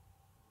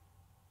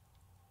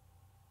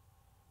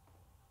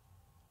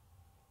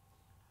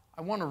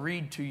 I want to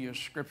read to you a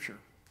scripture.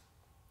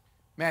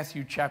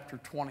 Matthew chapter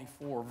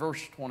 24,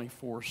 verse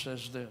 24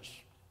 says this.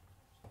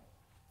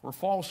 For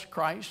false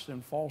Christs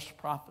and false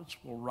prophets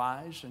will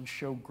rise and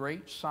show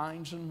great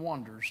signs and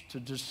wonders to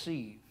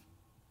deceive,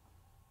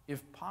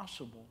 if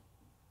possible,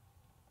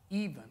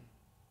 even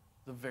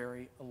the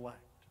very elect.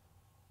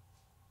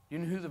 You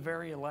know who the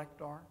very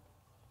elect are?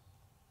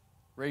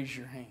 Raise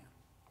your hand.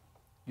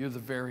 You're the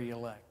very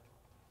elect.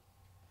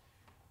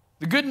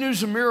 The good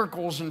news of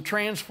miracles and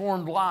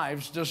transformed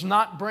lives does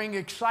not bring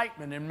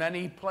excitement in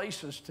many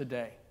places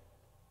today.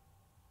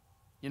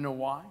 You know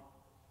why?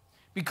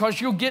 Because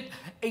you'll get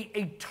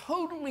a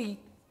totally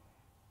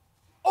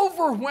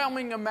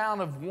overwhelming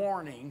amount of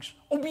warnings.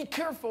 Oh, be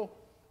careful.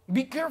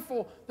 Be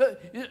careful.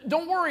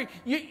 Don't worry.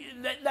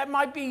 That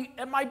might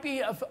be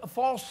a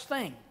false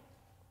thing.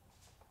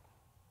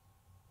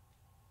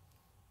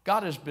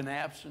 God has been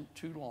absent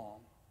too long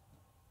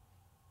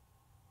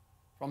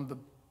from the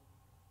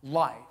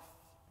life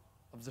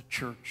of the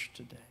church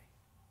today.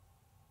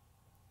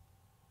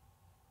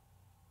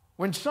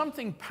 When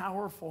something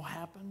powerful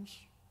happens,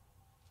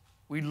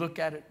 we look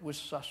at it with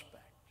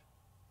suspect.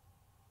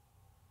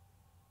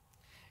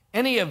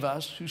 Any of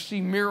us who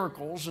see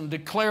miracles and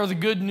declare the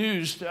good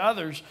news to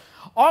others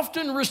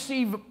often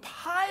receive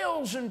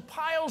piles and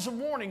piles of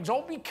warnings.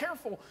 Oh, be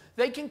careful.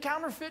 They can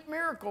counterfeit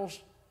miracles.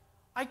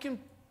 I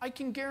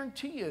can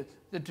guarantee you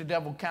that the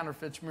devil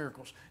counterfeits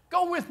miracles.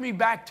 Go with me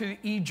back to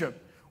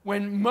Egypt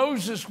when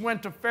Moses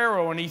went to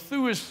Pharaoh and he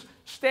threw his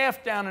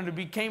staff down and it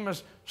became a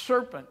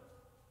serpent.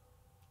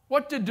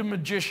 What did the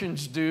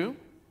magicians do?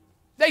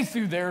 They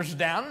threw theirs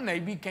down and they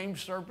became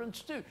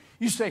serpents too.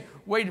 You say,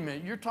 wait a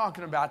minute, you're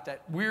talking about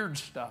that weird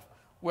stuff.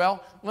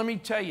 Well, let me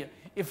tell you,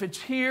 if it's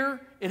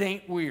here, it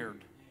ain't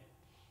weird.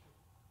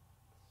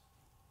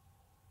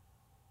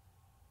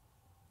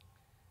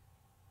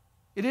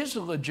 It is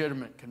a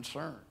legitimate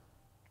concern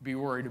to be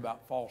worried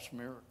about false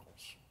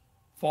miracles,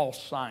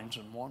 false signs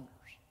and wonders.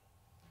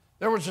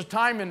 There was a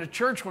time in the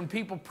church when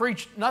people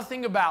preached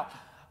nothing about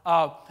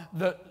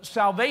the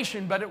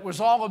salvation, but it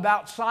was all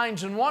about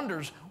signs and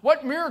wonders.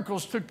 What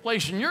miracles took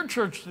place in your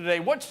church today?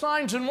 What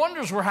signs and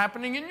wonders were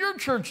happening in your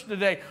church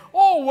today?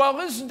 Oh, well,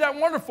 isn't that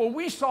wonderful?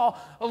 We saw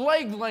a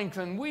leg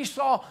lengthen. We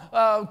saw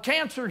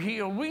cancer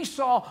healed. We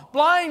saw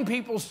blind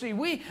people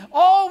see.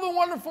 All the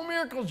wonderful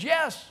miracles,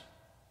 yes.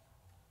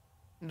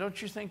 And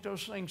don't you think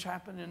those things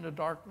happen in the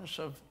darkness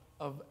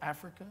of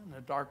Africa, in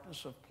the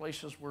darkness of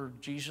places where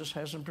Jesus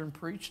hasn't been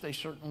preached? They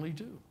certainly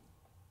do.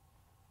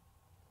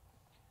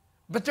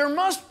 But there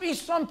must be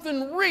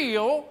something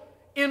real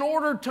in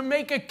order to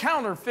make a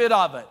counterfeit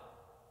of it.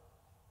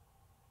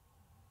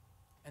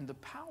 And the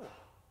power.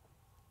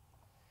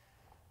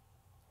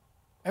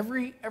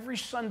 Every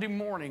Sunday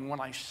morning when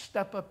I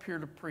step up here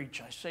to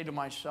preach, I say to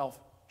myself,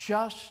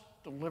 just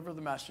deliver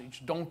the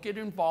message. Don't get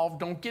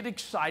involved. Don't get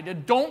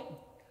excited. Don't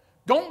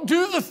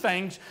do the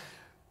things.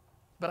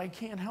 But I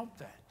can't help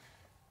that.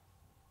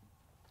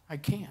 I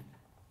can't.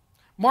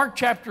 Mark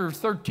chapter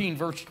 13,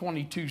 verse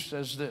 22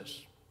 says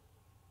this.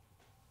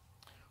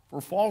 For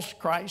false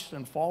Christs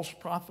and false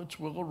prophets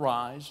will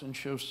arise and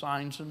show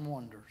signs and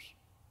wonders.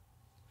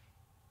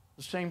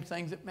 The same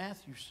thing that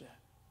Matthew said.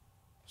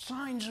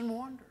 Signs and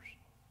wonders.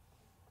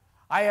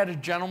 I had a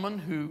gentleman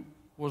who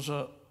was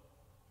on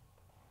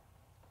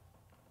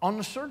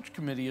the search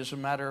committee, as a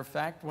matter of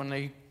fact, when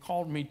they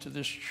called me to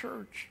this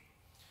church.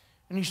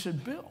 And he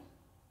said, Bill,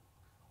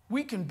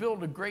 we can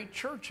build a great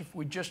church if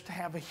we just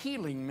have a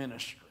healing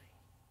ministry.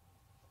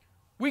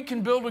 We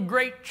can build a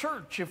great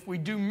church if we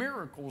do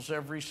miracles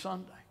every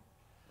Sunday.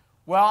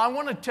 Well, I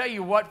want to tell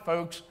you what,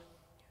 folks,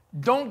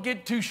 don't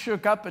get too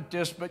shook up at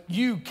this, but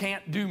you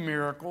can't do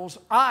miracles.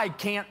 I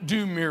can't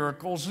do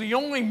miracles. The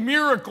only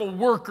miracle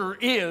worker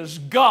is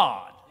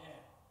God.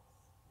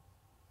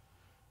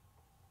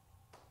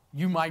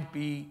 You might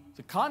be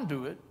the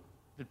conduit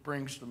that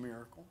brings the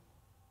miracle.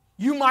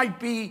 You might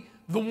be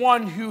the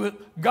one who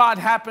God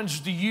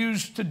happens to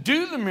use to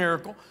do the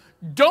miracle.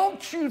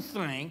 Don't you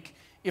think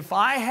if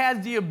I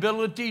had the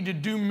ability to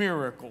do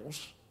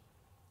miracles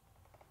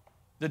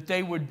that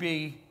they would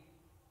be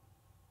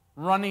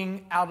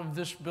running out of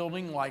this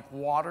building like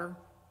water?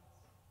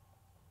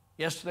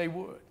 Yes, they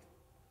would.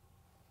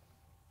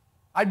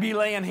 I'd be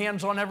laying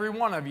hands on every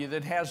one of you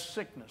that has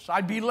sickness.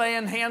 I'd be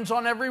laying hands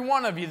on every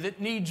one of you that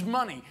needs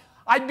money.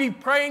 I'd be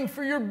praying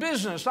for your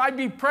business. I'd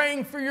be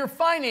praying for your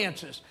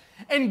finances.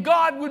 And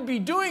God would be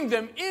doing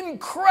them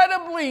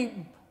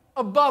incredibly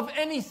above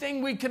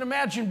anything we can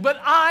imagine, but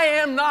I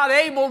am not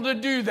able to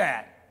do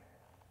that.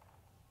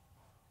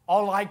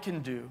 All I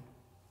can do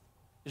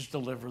is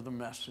deliver the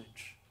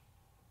message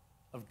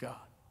of God.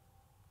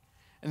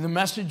 And the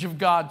message of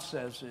God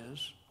says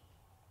is,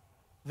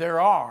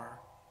 there are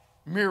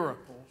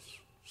miracles,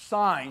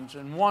 signs,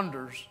 and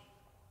wonders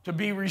to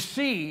be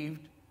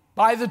received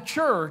by the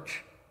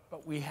church,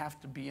 but we have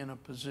to be in a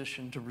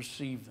position to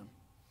receive them.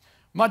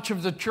 Much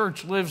of the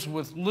church lives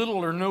with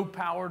little or no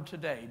power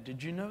today.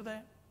 Did you know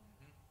that?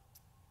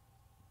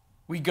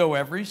 We go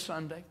every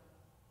Sunday.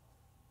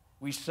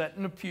 We sit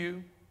in a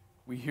pew.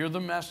 We hear the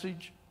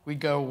message. We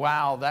go,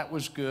 wow, that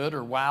was good,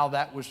 or wow,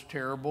 that was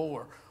terrible,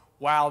 or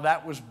wow,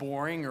 that was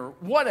boring, or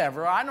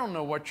whatever. I don't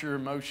know what your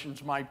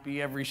emotions might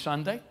be every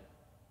Sunday.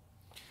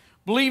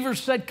 Believers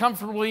sit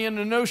comfortably in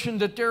the notion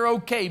that they're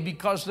okay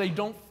because they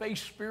don't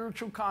face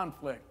spiritual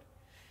conflict.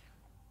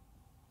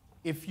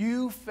 If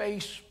you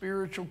face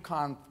spiritual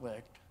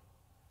conflict,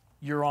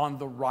 you're on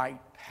the right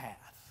path.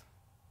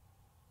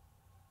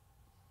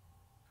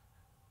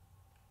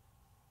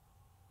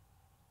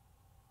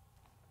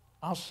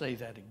 I'll say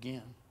that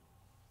again.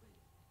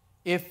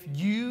 If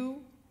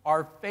you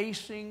are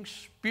facing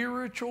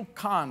spiritual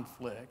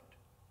conflict,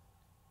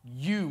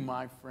 you,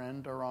 my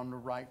friend, are on the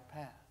right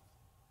path.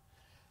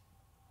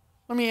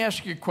 Let me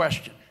ask you a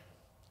question.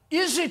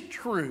 Is it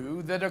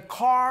true that a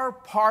car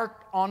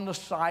parked on the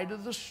side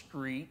of the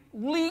street,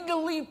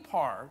 legally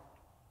parked,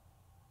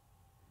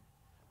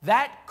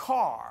 that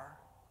car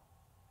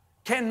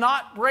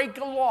cannot break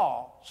a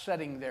law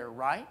sitting there,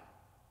 right?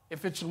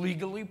 If it's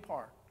legally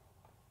parked.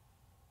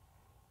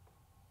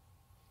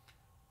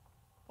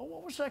 Well,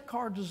 what was that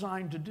car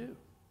designed to do?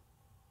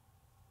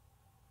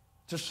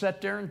 To sit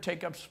there and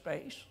take up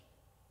space?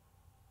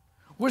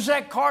 Was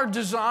that car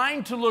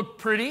designed to look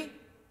pretty?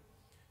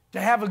 To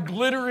have a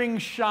glittering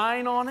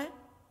shine on it?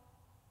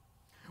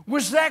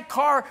 Was that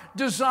car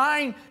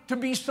designed to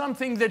be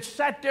something that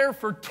sat there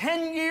for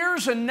 10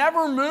 years and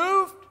never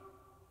moved?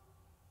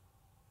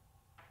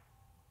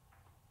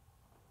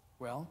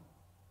 Well,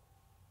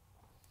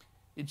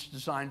 it's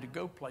designed to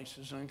go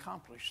places and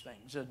accomplish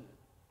things, isn't it?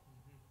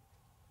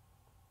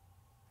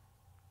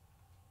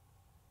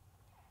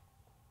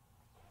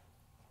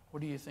 What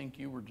do you think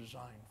you were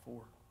designed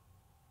for?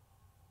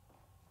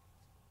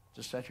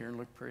 To sit here and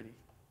look pretty?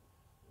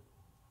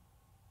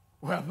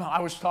 Well, I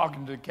was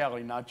talking to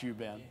Kelly, not you,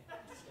 Ben.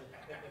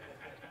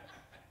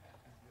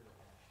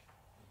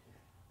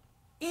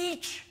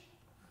 Each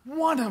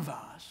one of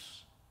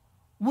us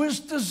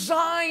was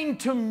designed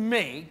to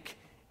make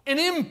an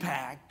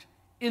impact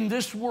in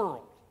this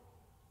world.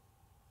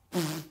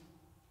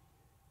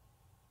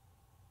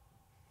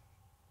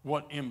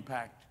 What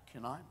impact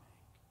can I make?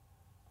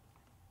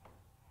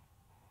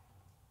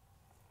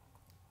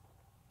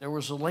 There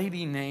was a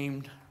lady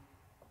named,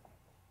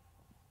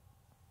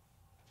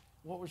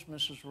 what was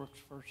Mrs. Rook's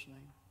first name?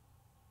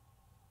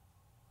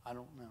 I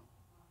don't know.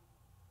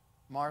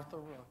 Martha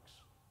Rooks.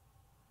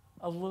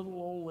 A little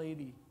old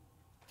lady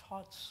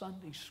taught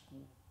Sunday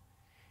school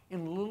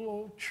in a little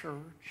old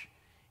church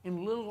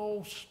in little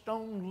old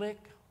Stone Lick,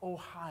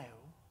 Ohio,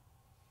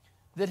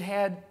 that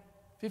had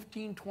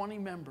 15, 20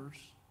 members.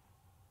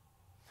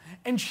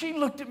 And she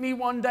looked at me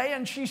one day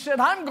and she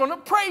said, I'm going to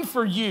pray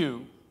for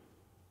you.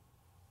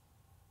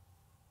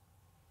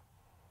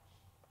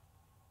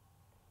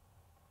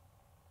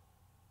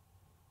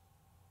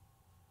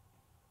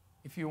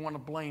 If you want to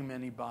blame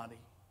anybody,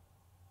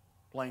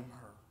 blame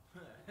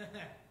her.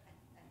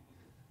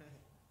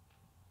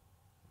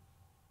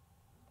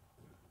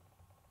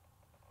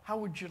 How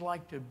would you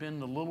like to have been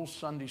the little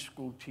Sunday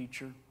school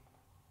teacher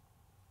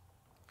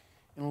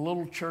in a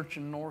little church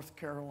in North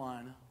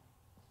Carolina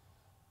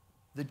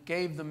that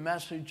gave the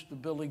message to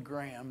Billy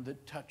Graham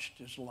that touched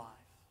his life?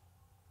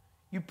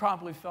 You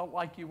probably felt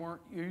like you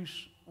weren't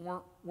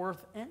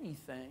worth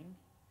anything,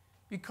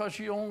 because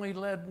you only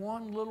led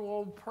one little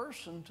old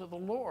person to the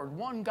Lord,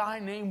 one guy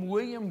named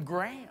William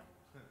Graham.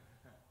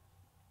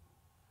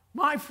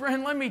 My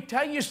friend, let me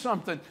tell you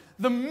something.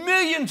 The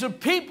millions of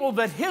people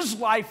that his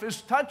life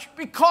has touched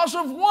because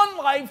of one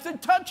life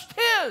that touched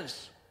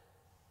his.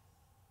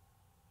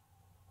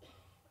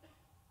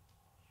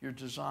 You're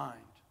designed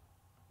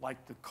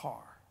like the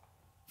car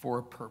for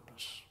a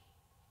purpose.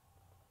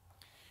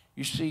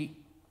 You see,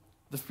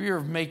 the fear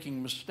of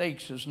making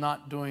mistakes is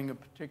not doing a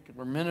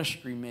particular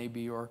ministry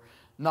maybe, or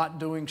not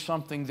doing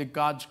something that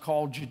God's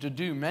called you to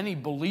do. Many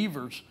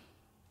believers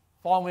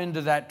fall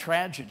into that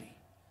tragedy.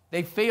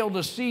 They fail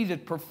to see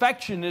that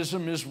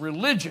perfectionism is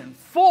religion,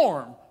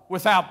 form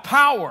without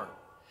power.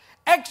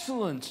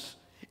 Excellence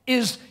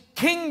is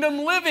kingdom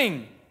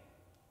living.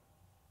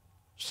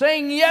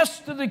 Saying yes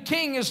to the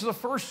King is the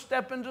first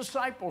step in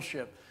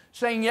discipleship.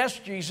 Saying, yes,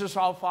 Jesus,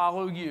 I'll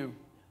follow you.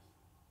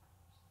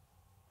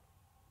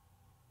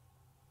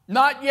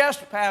 Not,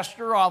 yes,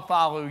 Pastor, I'll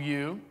follow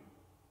you.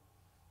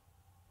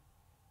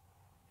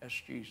 Yes,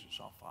 Jesus,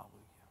 I'll follow you.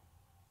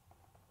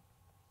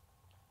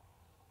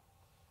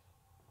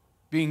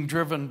 Being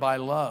driven by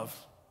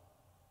love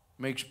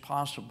makes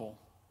possible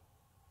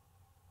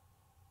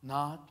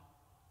not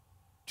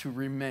to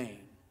remain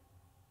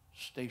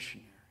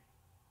stationary.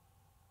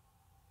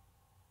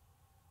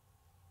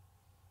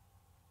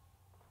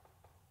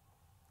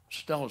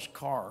 Stella's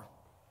car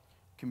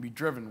can be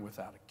driven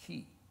without a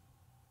key.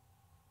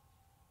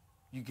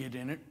 You get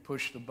in it,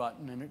 push the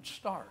button, and it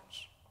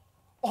starts.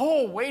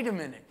 Oh, wait a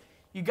minute.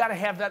 You got to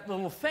have that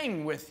little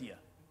thing with you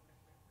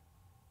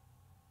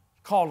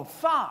called a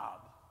fob.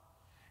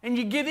 And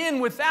you get in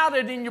without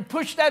it, and you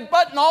push that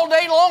button all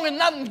day long, and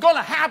nothing's going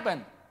to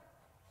happen.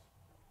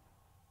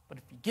 But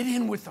if you get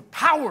in with the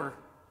power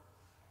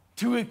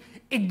to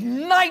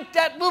ignite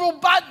that little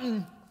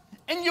button,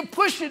 and you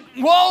push it,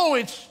 whoa,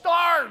 it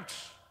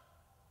starts.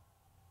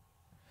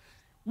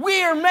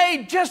 We are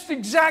made just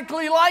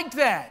exactly like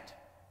that.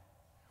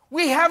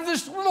 We have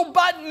this little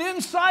button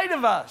inside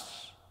of us.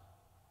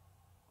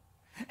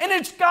 And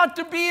it's got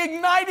to be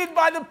ignited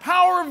by the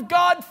power of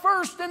God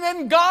first, and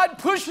then God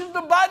pushes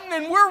the button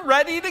and we're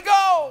ready to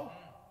go.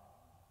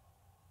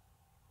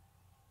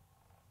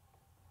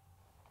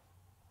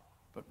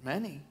 But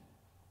many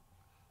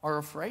are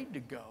afraid to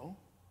go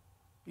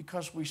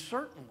because we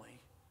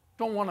certainly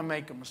don't want to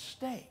make a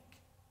mistake.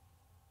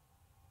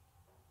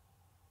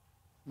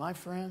 My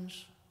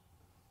friends,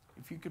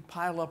 if you could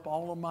pile up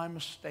all of my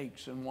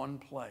mistakes in one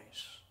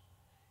place,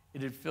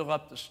 it'd fill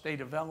up the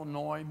state of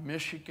Illinois,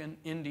 Michigan,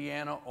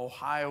 Indiana,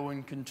 Ohio,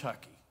 and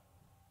Kentucky.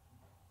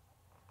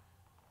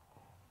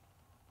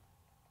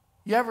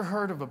 You ever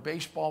heard of a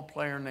baseball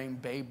player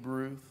named Babe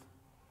Ruth?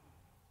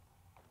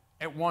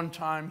 At one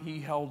time, he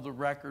held the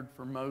record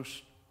for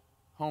most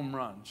home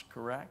runs,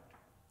 correct?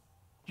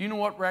 Do you know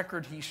what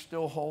record he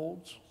still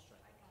holds?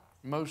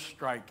 Most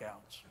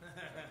strikeouts.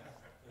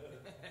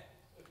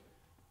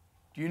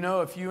 Do you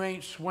know if you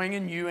ain't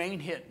swinging, you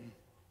ain't hitting?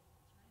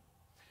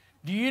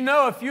 Do you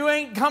know if you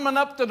ain't coming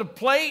up to the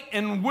plate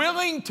and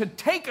willing to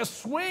take a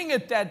swing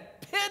at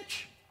that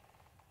pitch,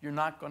 you're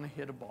not going to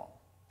hit a ball?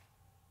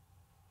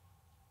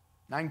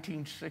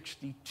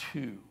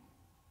 1962,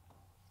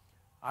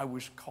 I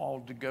was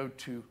called to go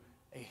to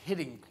a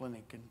hitting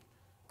clinic in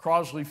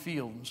Crosley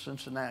Field in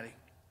Cincinnati.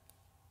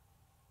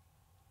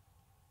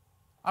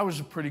 I was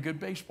a pretty good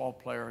baseball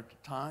player at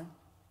the time,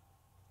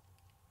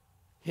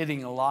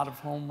 hitting a lot of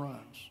home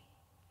runs.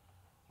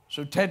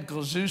 So Ted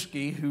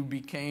Klaczewski, who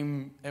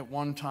became at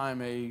one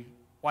time a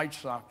White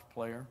Sox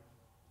player,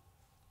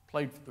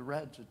 played for the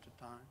Reds at the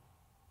time.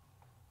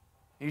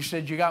 He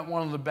said, "You got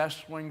one of the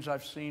best swings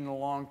I've seen in a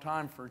long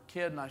time for a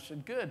kid." And I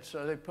said, "Good."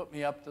 So they put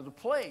me up to the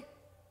plate.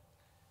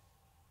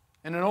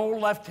 And an old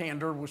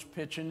left-hander was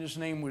pitching. His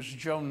name was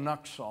Joe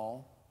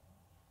Nuxall.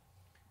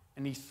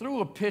 And he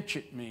threw a pitch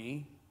at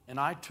me, and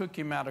I took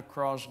him out of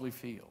Crosley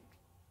Field.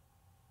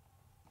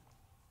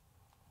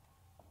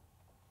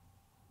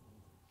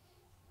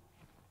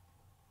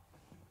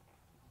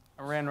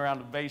 I ran around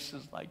the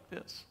bases like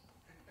this.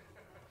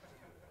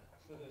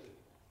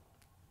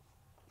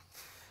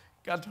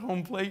 Got to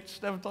home plate,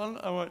 stepped on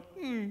it. I went,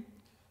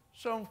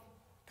 So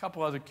a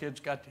couple other kids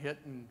got to hit,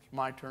 and it's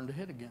my turn to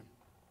hit again.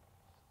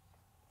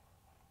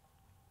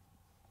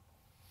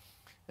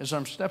 As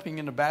I'm stepping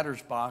in the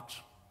batter's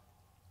box,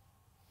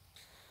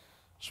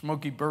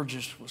 Smokey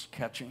Burgess was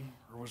catching,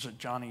 or was it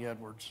Johnny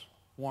Edwards?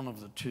 One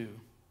of the two.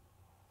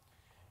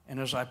 And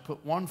as I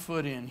put one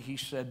foot in, he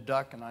said,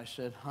 "Duck," and I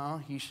said, "Huh?"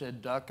 He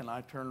said, "Duck," and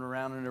I turned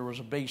around, and there was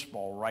a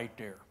baseball right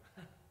there.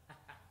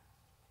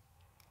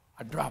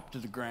 I dropped to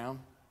the ground.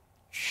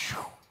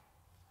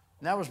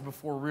 And that was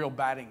before real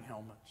batting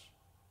helmets.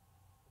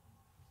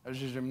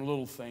 Those are them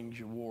little things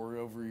you wore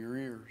over your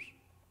ears.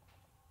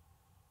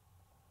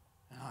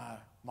 And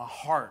my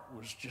heart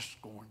was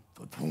just going,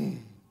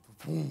 ba-boom,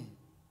 ba-boom.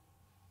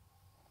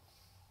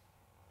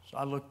 So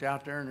I looked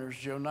out there, and there's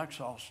Joe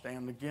Nuxall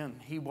standing again.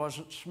 He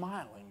wasn't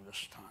smiling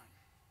this time.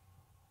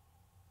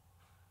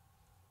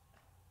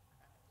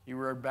 He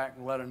reared back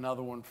and let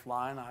another one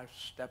fly, and I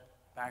stepped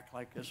back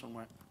like this and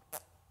went.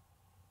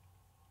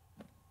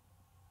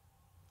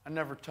 I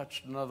never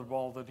touched another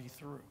ball that he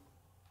threw.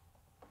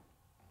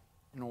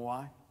 You know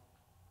why?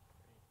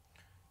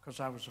 Because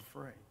I was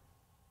afraid.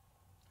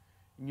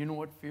 And you know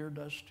what fear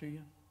does to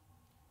you?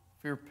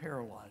 Fear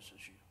paralyzes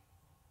you.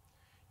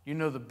 You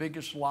know the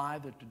biggest lie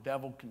that the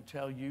devil can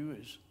tell you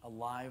is a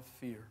lie of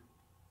fear.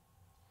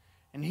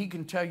 And he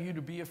can tell you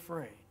to be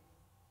afraid.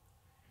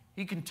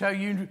 He can tell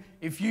you,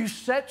 if you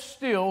sit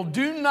still,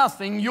 do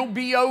nothing, you'll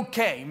be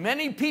okay.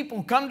 Many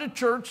people come to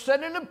church,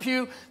 sit in a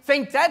pew,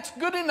 think that's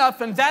good enough,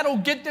 and that'll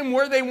get them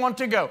where they want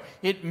to go.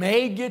 It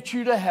may get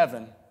you to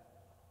heaven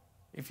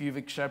if you've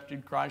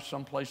accepted Christ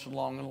someplace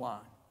along the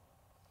line.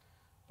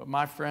 But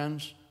my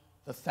friends,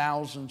 the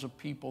thousands of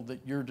people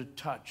that you're to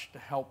touch to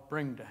help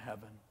bring to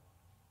heaven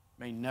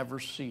may never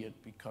see it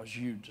because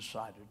you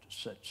decided to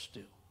sit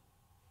still.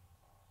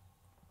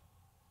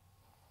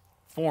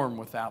 Form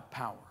without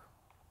power.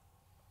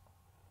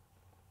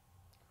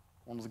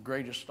 One of the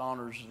greatest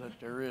honors that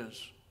there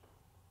is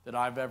that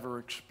I've ever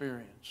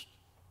experienced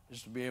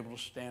is to be able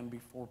to stand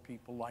before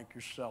people like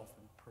yourself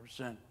and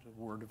present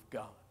the Word of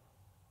God.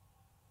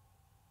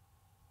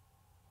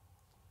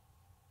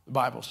 The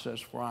Bible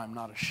says, "For I am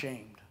not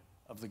ashamed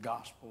of the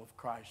gospel of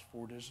Christ,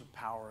 for it is a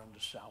power unto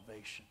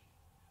salvation.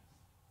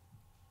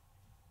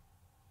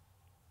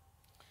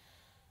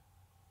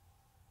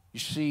 You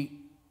see,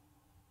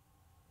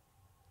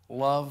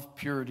 love,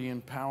 purity,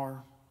 and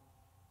power,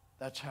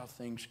 that's how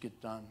things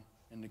get done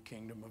in the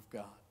kingdom of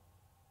God.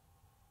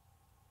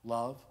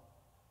 Love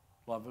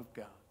of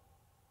God,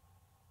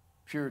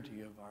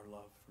 purity of our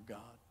love for God,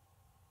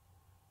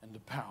 and the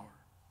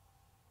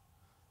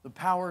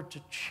power to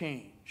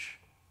change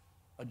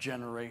a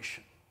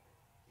generation.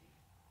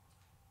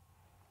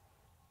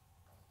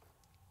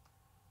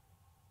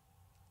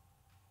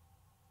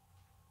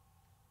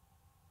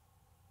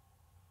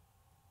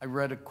 I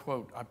read a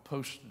quote, I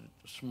posted it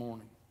this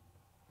morning.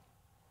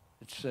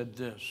 It said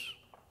this,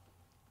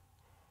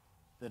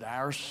 that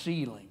our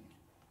ceiling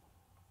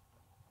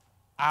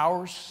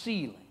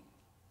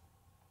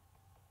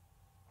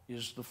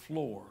is the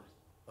floor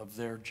of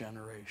their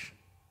generation.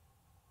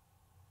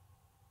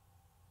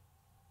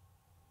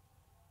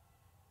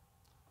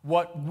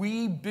 What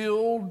we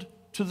build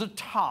to the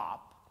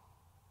top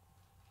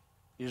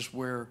is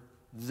where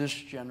this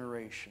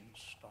generation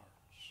starts.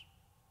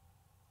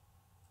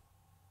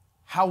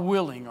 How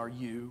willing are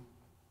you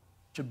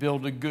to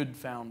build a good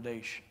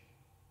foundation?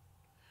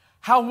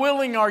 How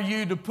willing are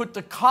you to put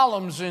the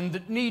columns in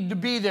that need to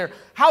be there?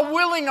 How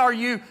willing are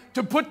you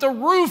to put the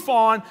roof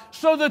on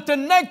so that the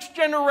next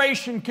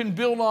generation can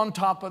build on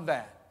top of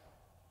that?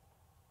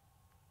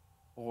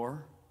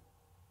 Or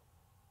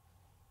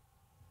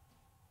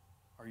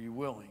are you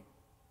willing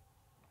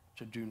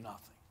to do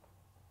nothing?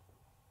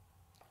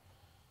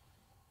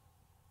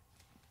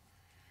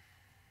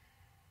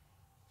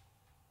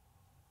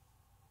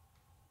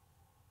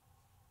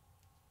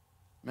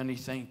 Many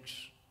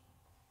thinks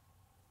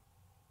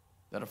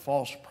that a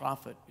false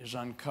prophet is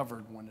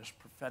uncovered when his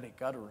prophetic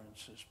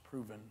utterance is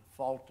proven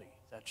faulty.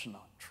 That's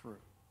not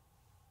true.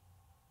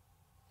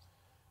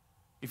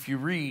 If you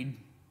read,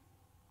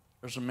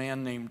 there's a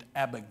man named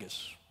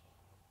Abagus.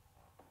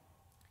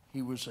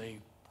 He was a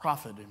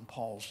prophet in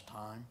Paul's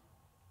time.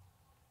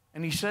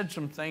 And he said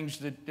some things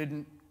that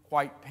didn't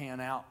quite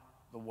pan out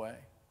the way,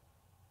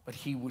 but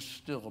he was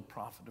still a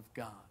prophet of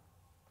God.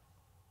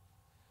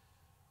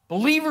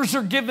 Believers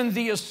are given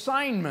the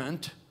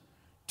assignment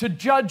to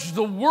judge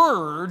the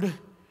word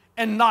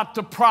and not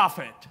the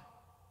prophet.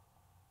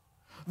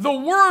 The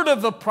word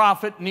of the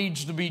prophet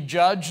needs to be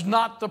judged,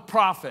 not the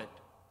prophet.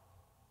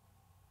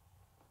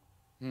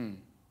 The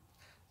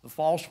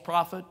false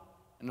prophet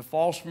and the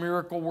false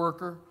miracle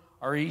worker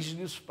are easy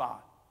to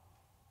spot.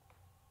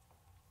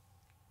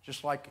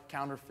 Just like a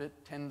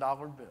counterfeit $10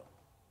 bill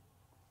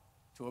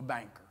to a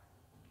banker.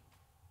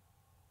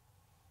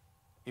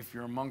 If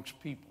you're amongst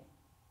people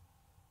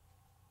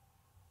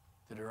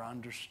that are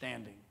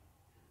understanding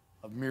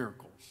of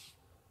miracles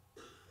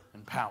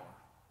and power.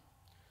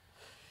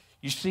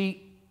 You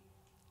see,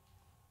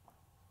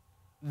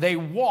 they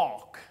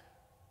walk.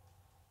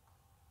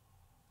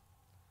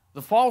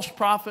 The false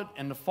prophet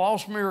and the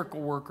false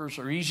miracle workers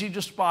are easy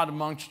to spot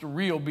amongst the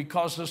real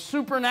because the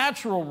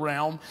supernatural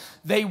realm,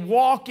 they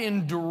walk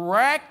in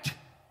direct,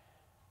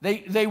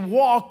 they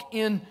walk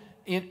in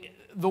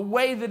the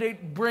way that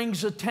it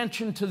brings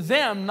attention to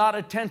them, not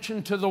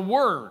attention to the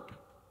word.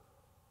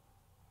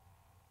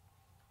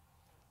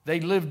 They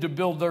live to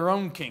build their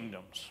own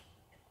kingdoms,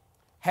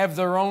 have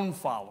their own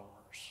followers,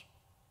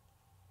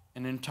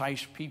 and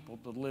entice people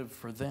to live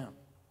for them.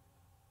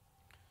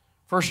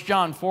 1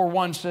 John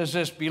 4:1 says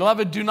this,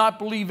 "Beloved, do not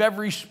believe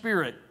every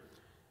spirit,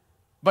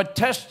 but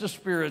test the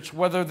spirits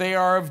whether they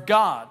are of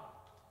God,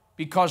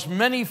 because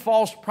many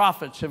false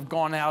prophets have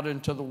gone out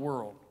into the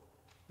world."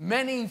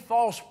 Many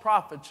false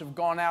prophets have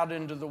gone out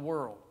into the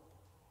world.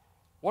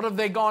 What have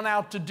they gone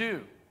out to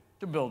do?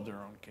 To build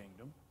their own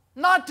kingdom.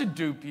 Not to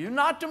dupe you,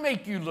 not to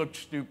make you look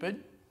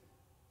stupid,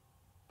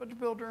 but to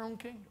build their own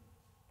kingdom.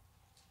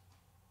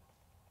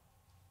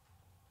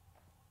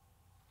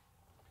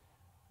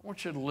 I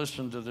want you to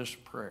listen to this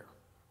prayer.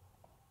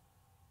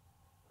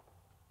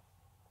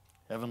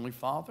 Heavenly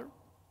Father,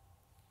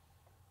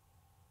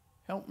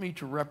 help me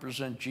to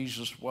represent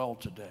Jesus well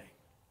today.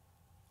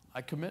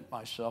 I commit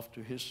myself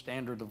to his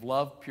standard of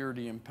love,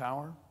 purity, and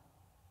power.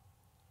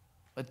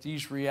 Let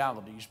these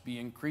realities be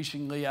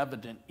increasingly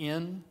evident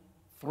in,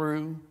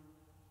 through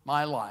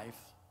my life,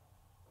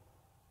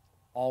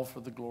 all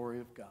for the glory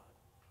of God.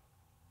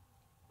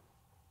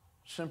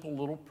 Simple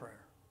little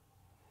prayer.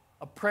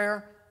 A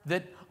prayer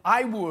that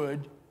I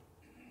would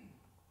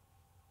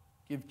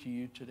give to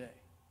you today.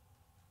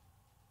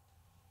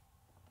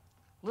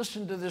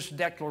 Listen to this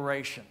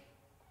declaration.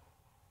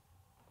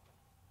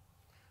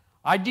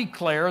 I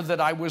declare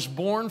that I was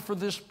born for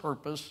this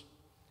purpose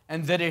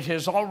and that it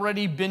has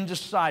already been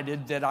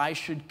decided that I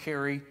should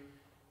carry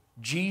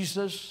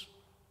Jesus'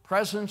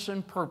 presence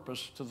and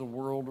purpose to the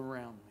world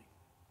around me.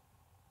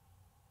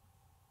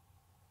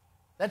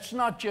 That's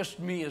not just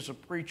me as a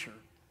preacher.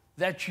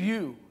 That's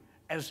you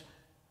as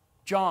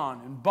John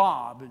and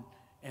Bob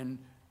and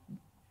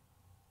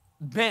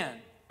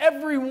Ben.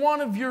 Every one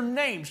of your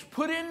names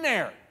put in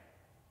there.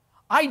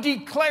 I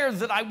declare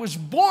that I was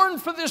born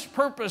for this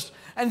purpose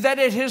and that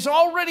it has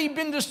already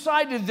been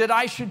decided that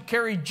I should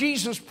carry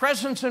Jesus'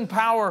 presence and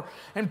power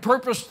and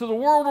purpose to the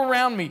world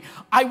around me.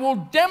 I will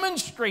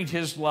demonstrate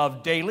his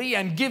love daily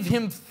and give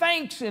him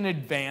thanks in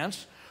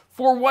advance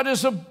for what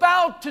is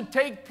about to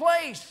take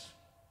place.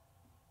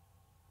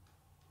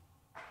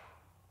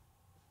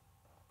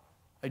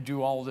 I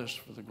do all this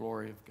for the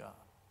glory of God.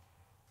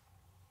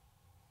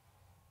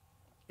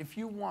 If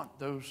you want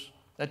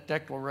that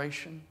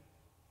declaration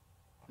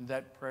and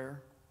that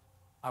prayer,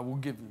 I will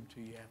give them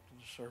to you after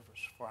the service,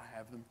 for I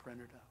have them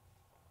printed out.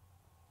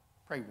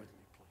 Pray with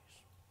me, please.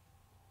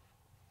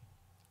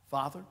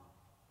 Father,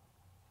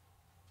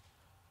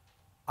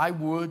 I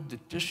would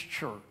that this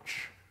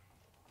church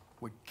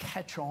would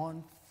catch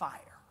on fire.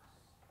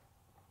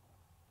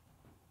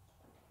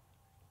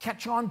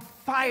 Catch on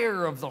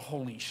fire of the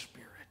Holy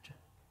Spirit.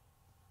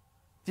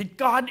 That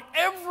God,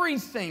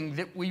 everything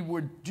that we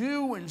would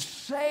do and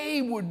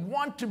say would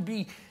want to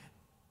be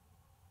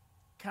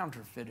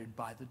counterfeited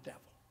by the devil.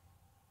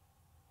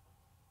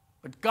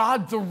 But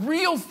God, the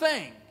real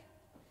thing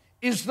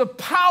is the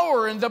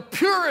power and the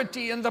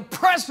purity and the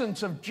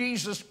presence of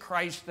Jesus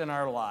Christ in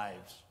our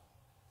lives.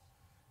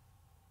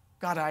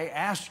 God, I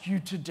ask you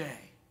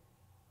today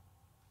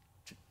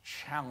to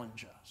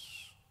challenge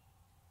us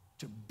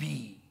to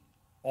be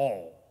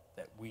all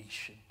that we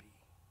should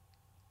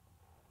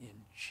be. In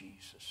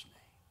Jesus'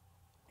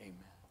 name, amen.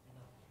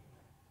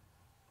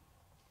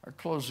 Our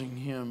closing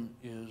hymn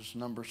is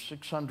number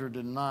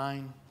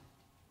 609.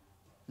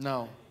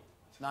 No,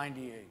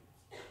 98.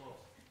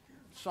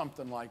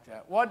 Something like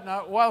that. What?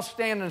 Now, well,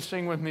 stand and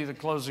sing with me the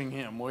closing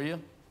hymn, will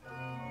you?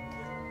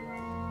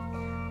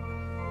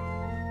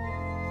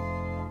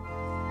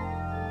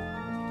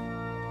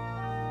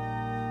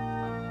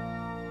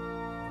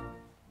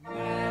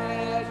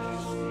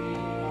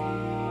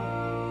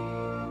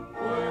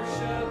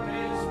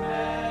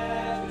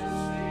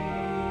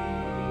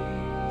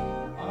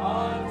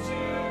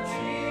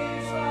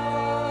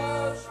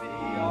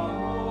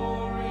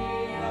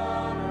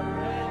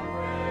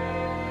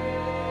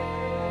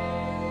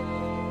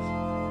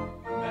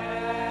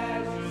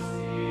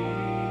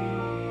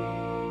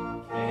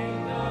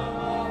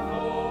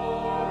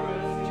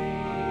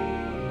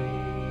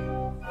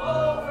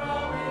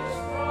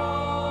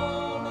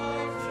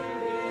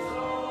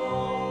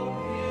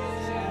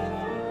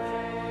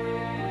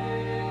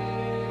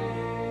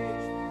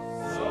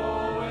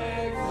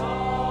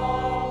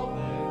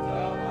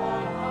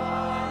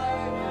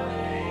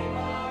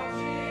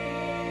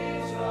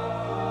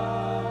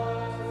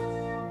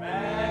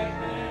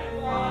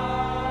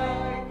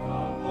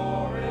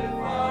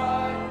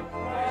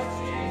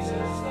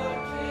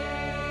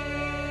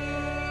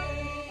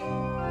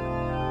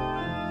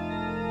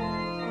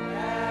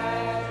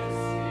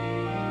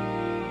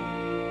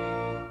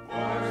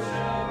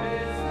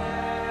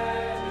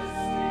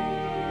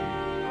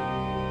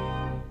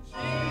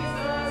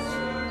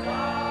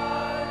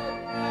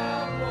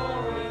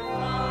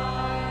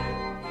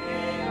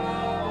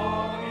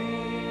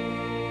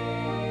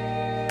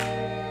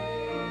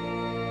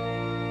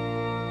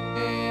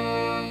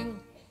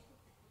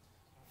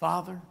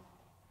 Father,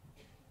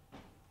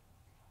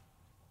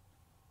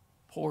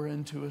 pour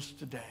into us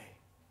today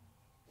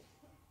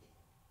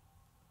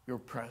your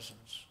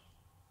presence,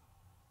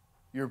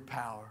 your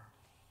power,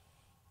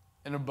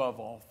 and above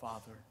all,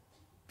 Father,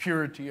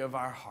 purity of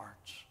our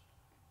hearts.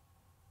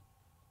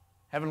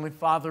 Heavenly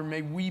Father,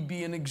 may we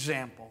be an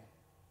example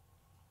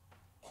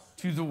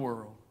to the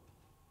world,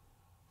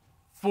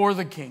 for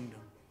the kingdom,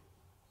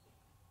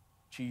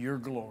 to your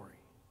glory.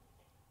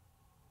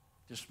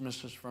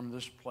 Dismiss us from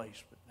this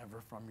place, but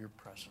never from your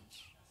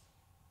presence.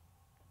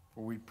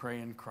 For we pray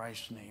in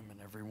Christ's name,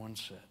 and everyone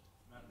said,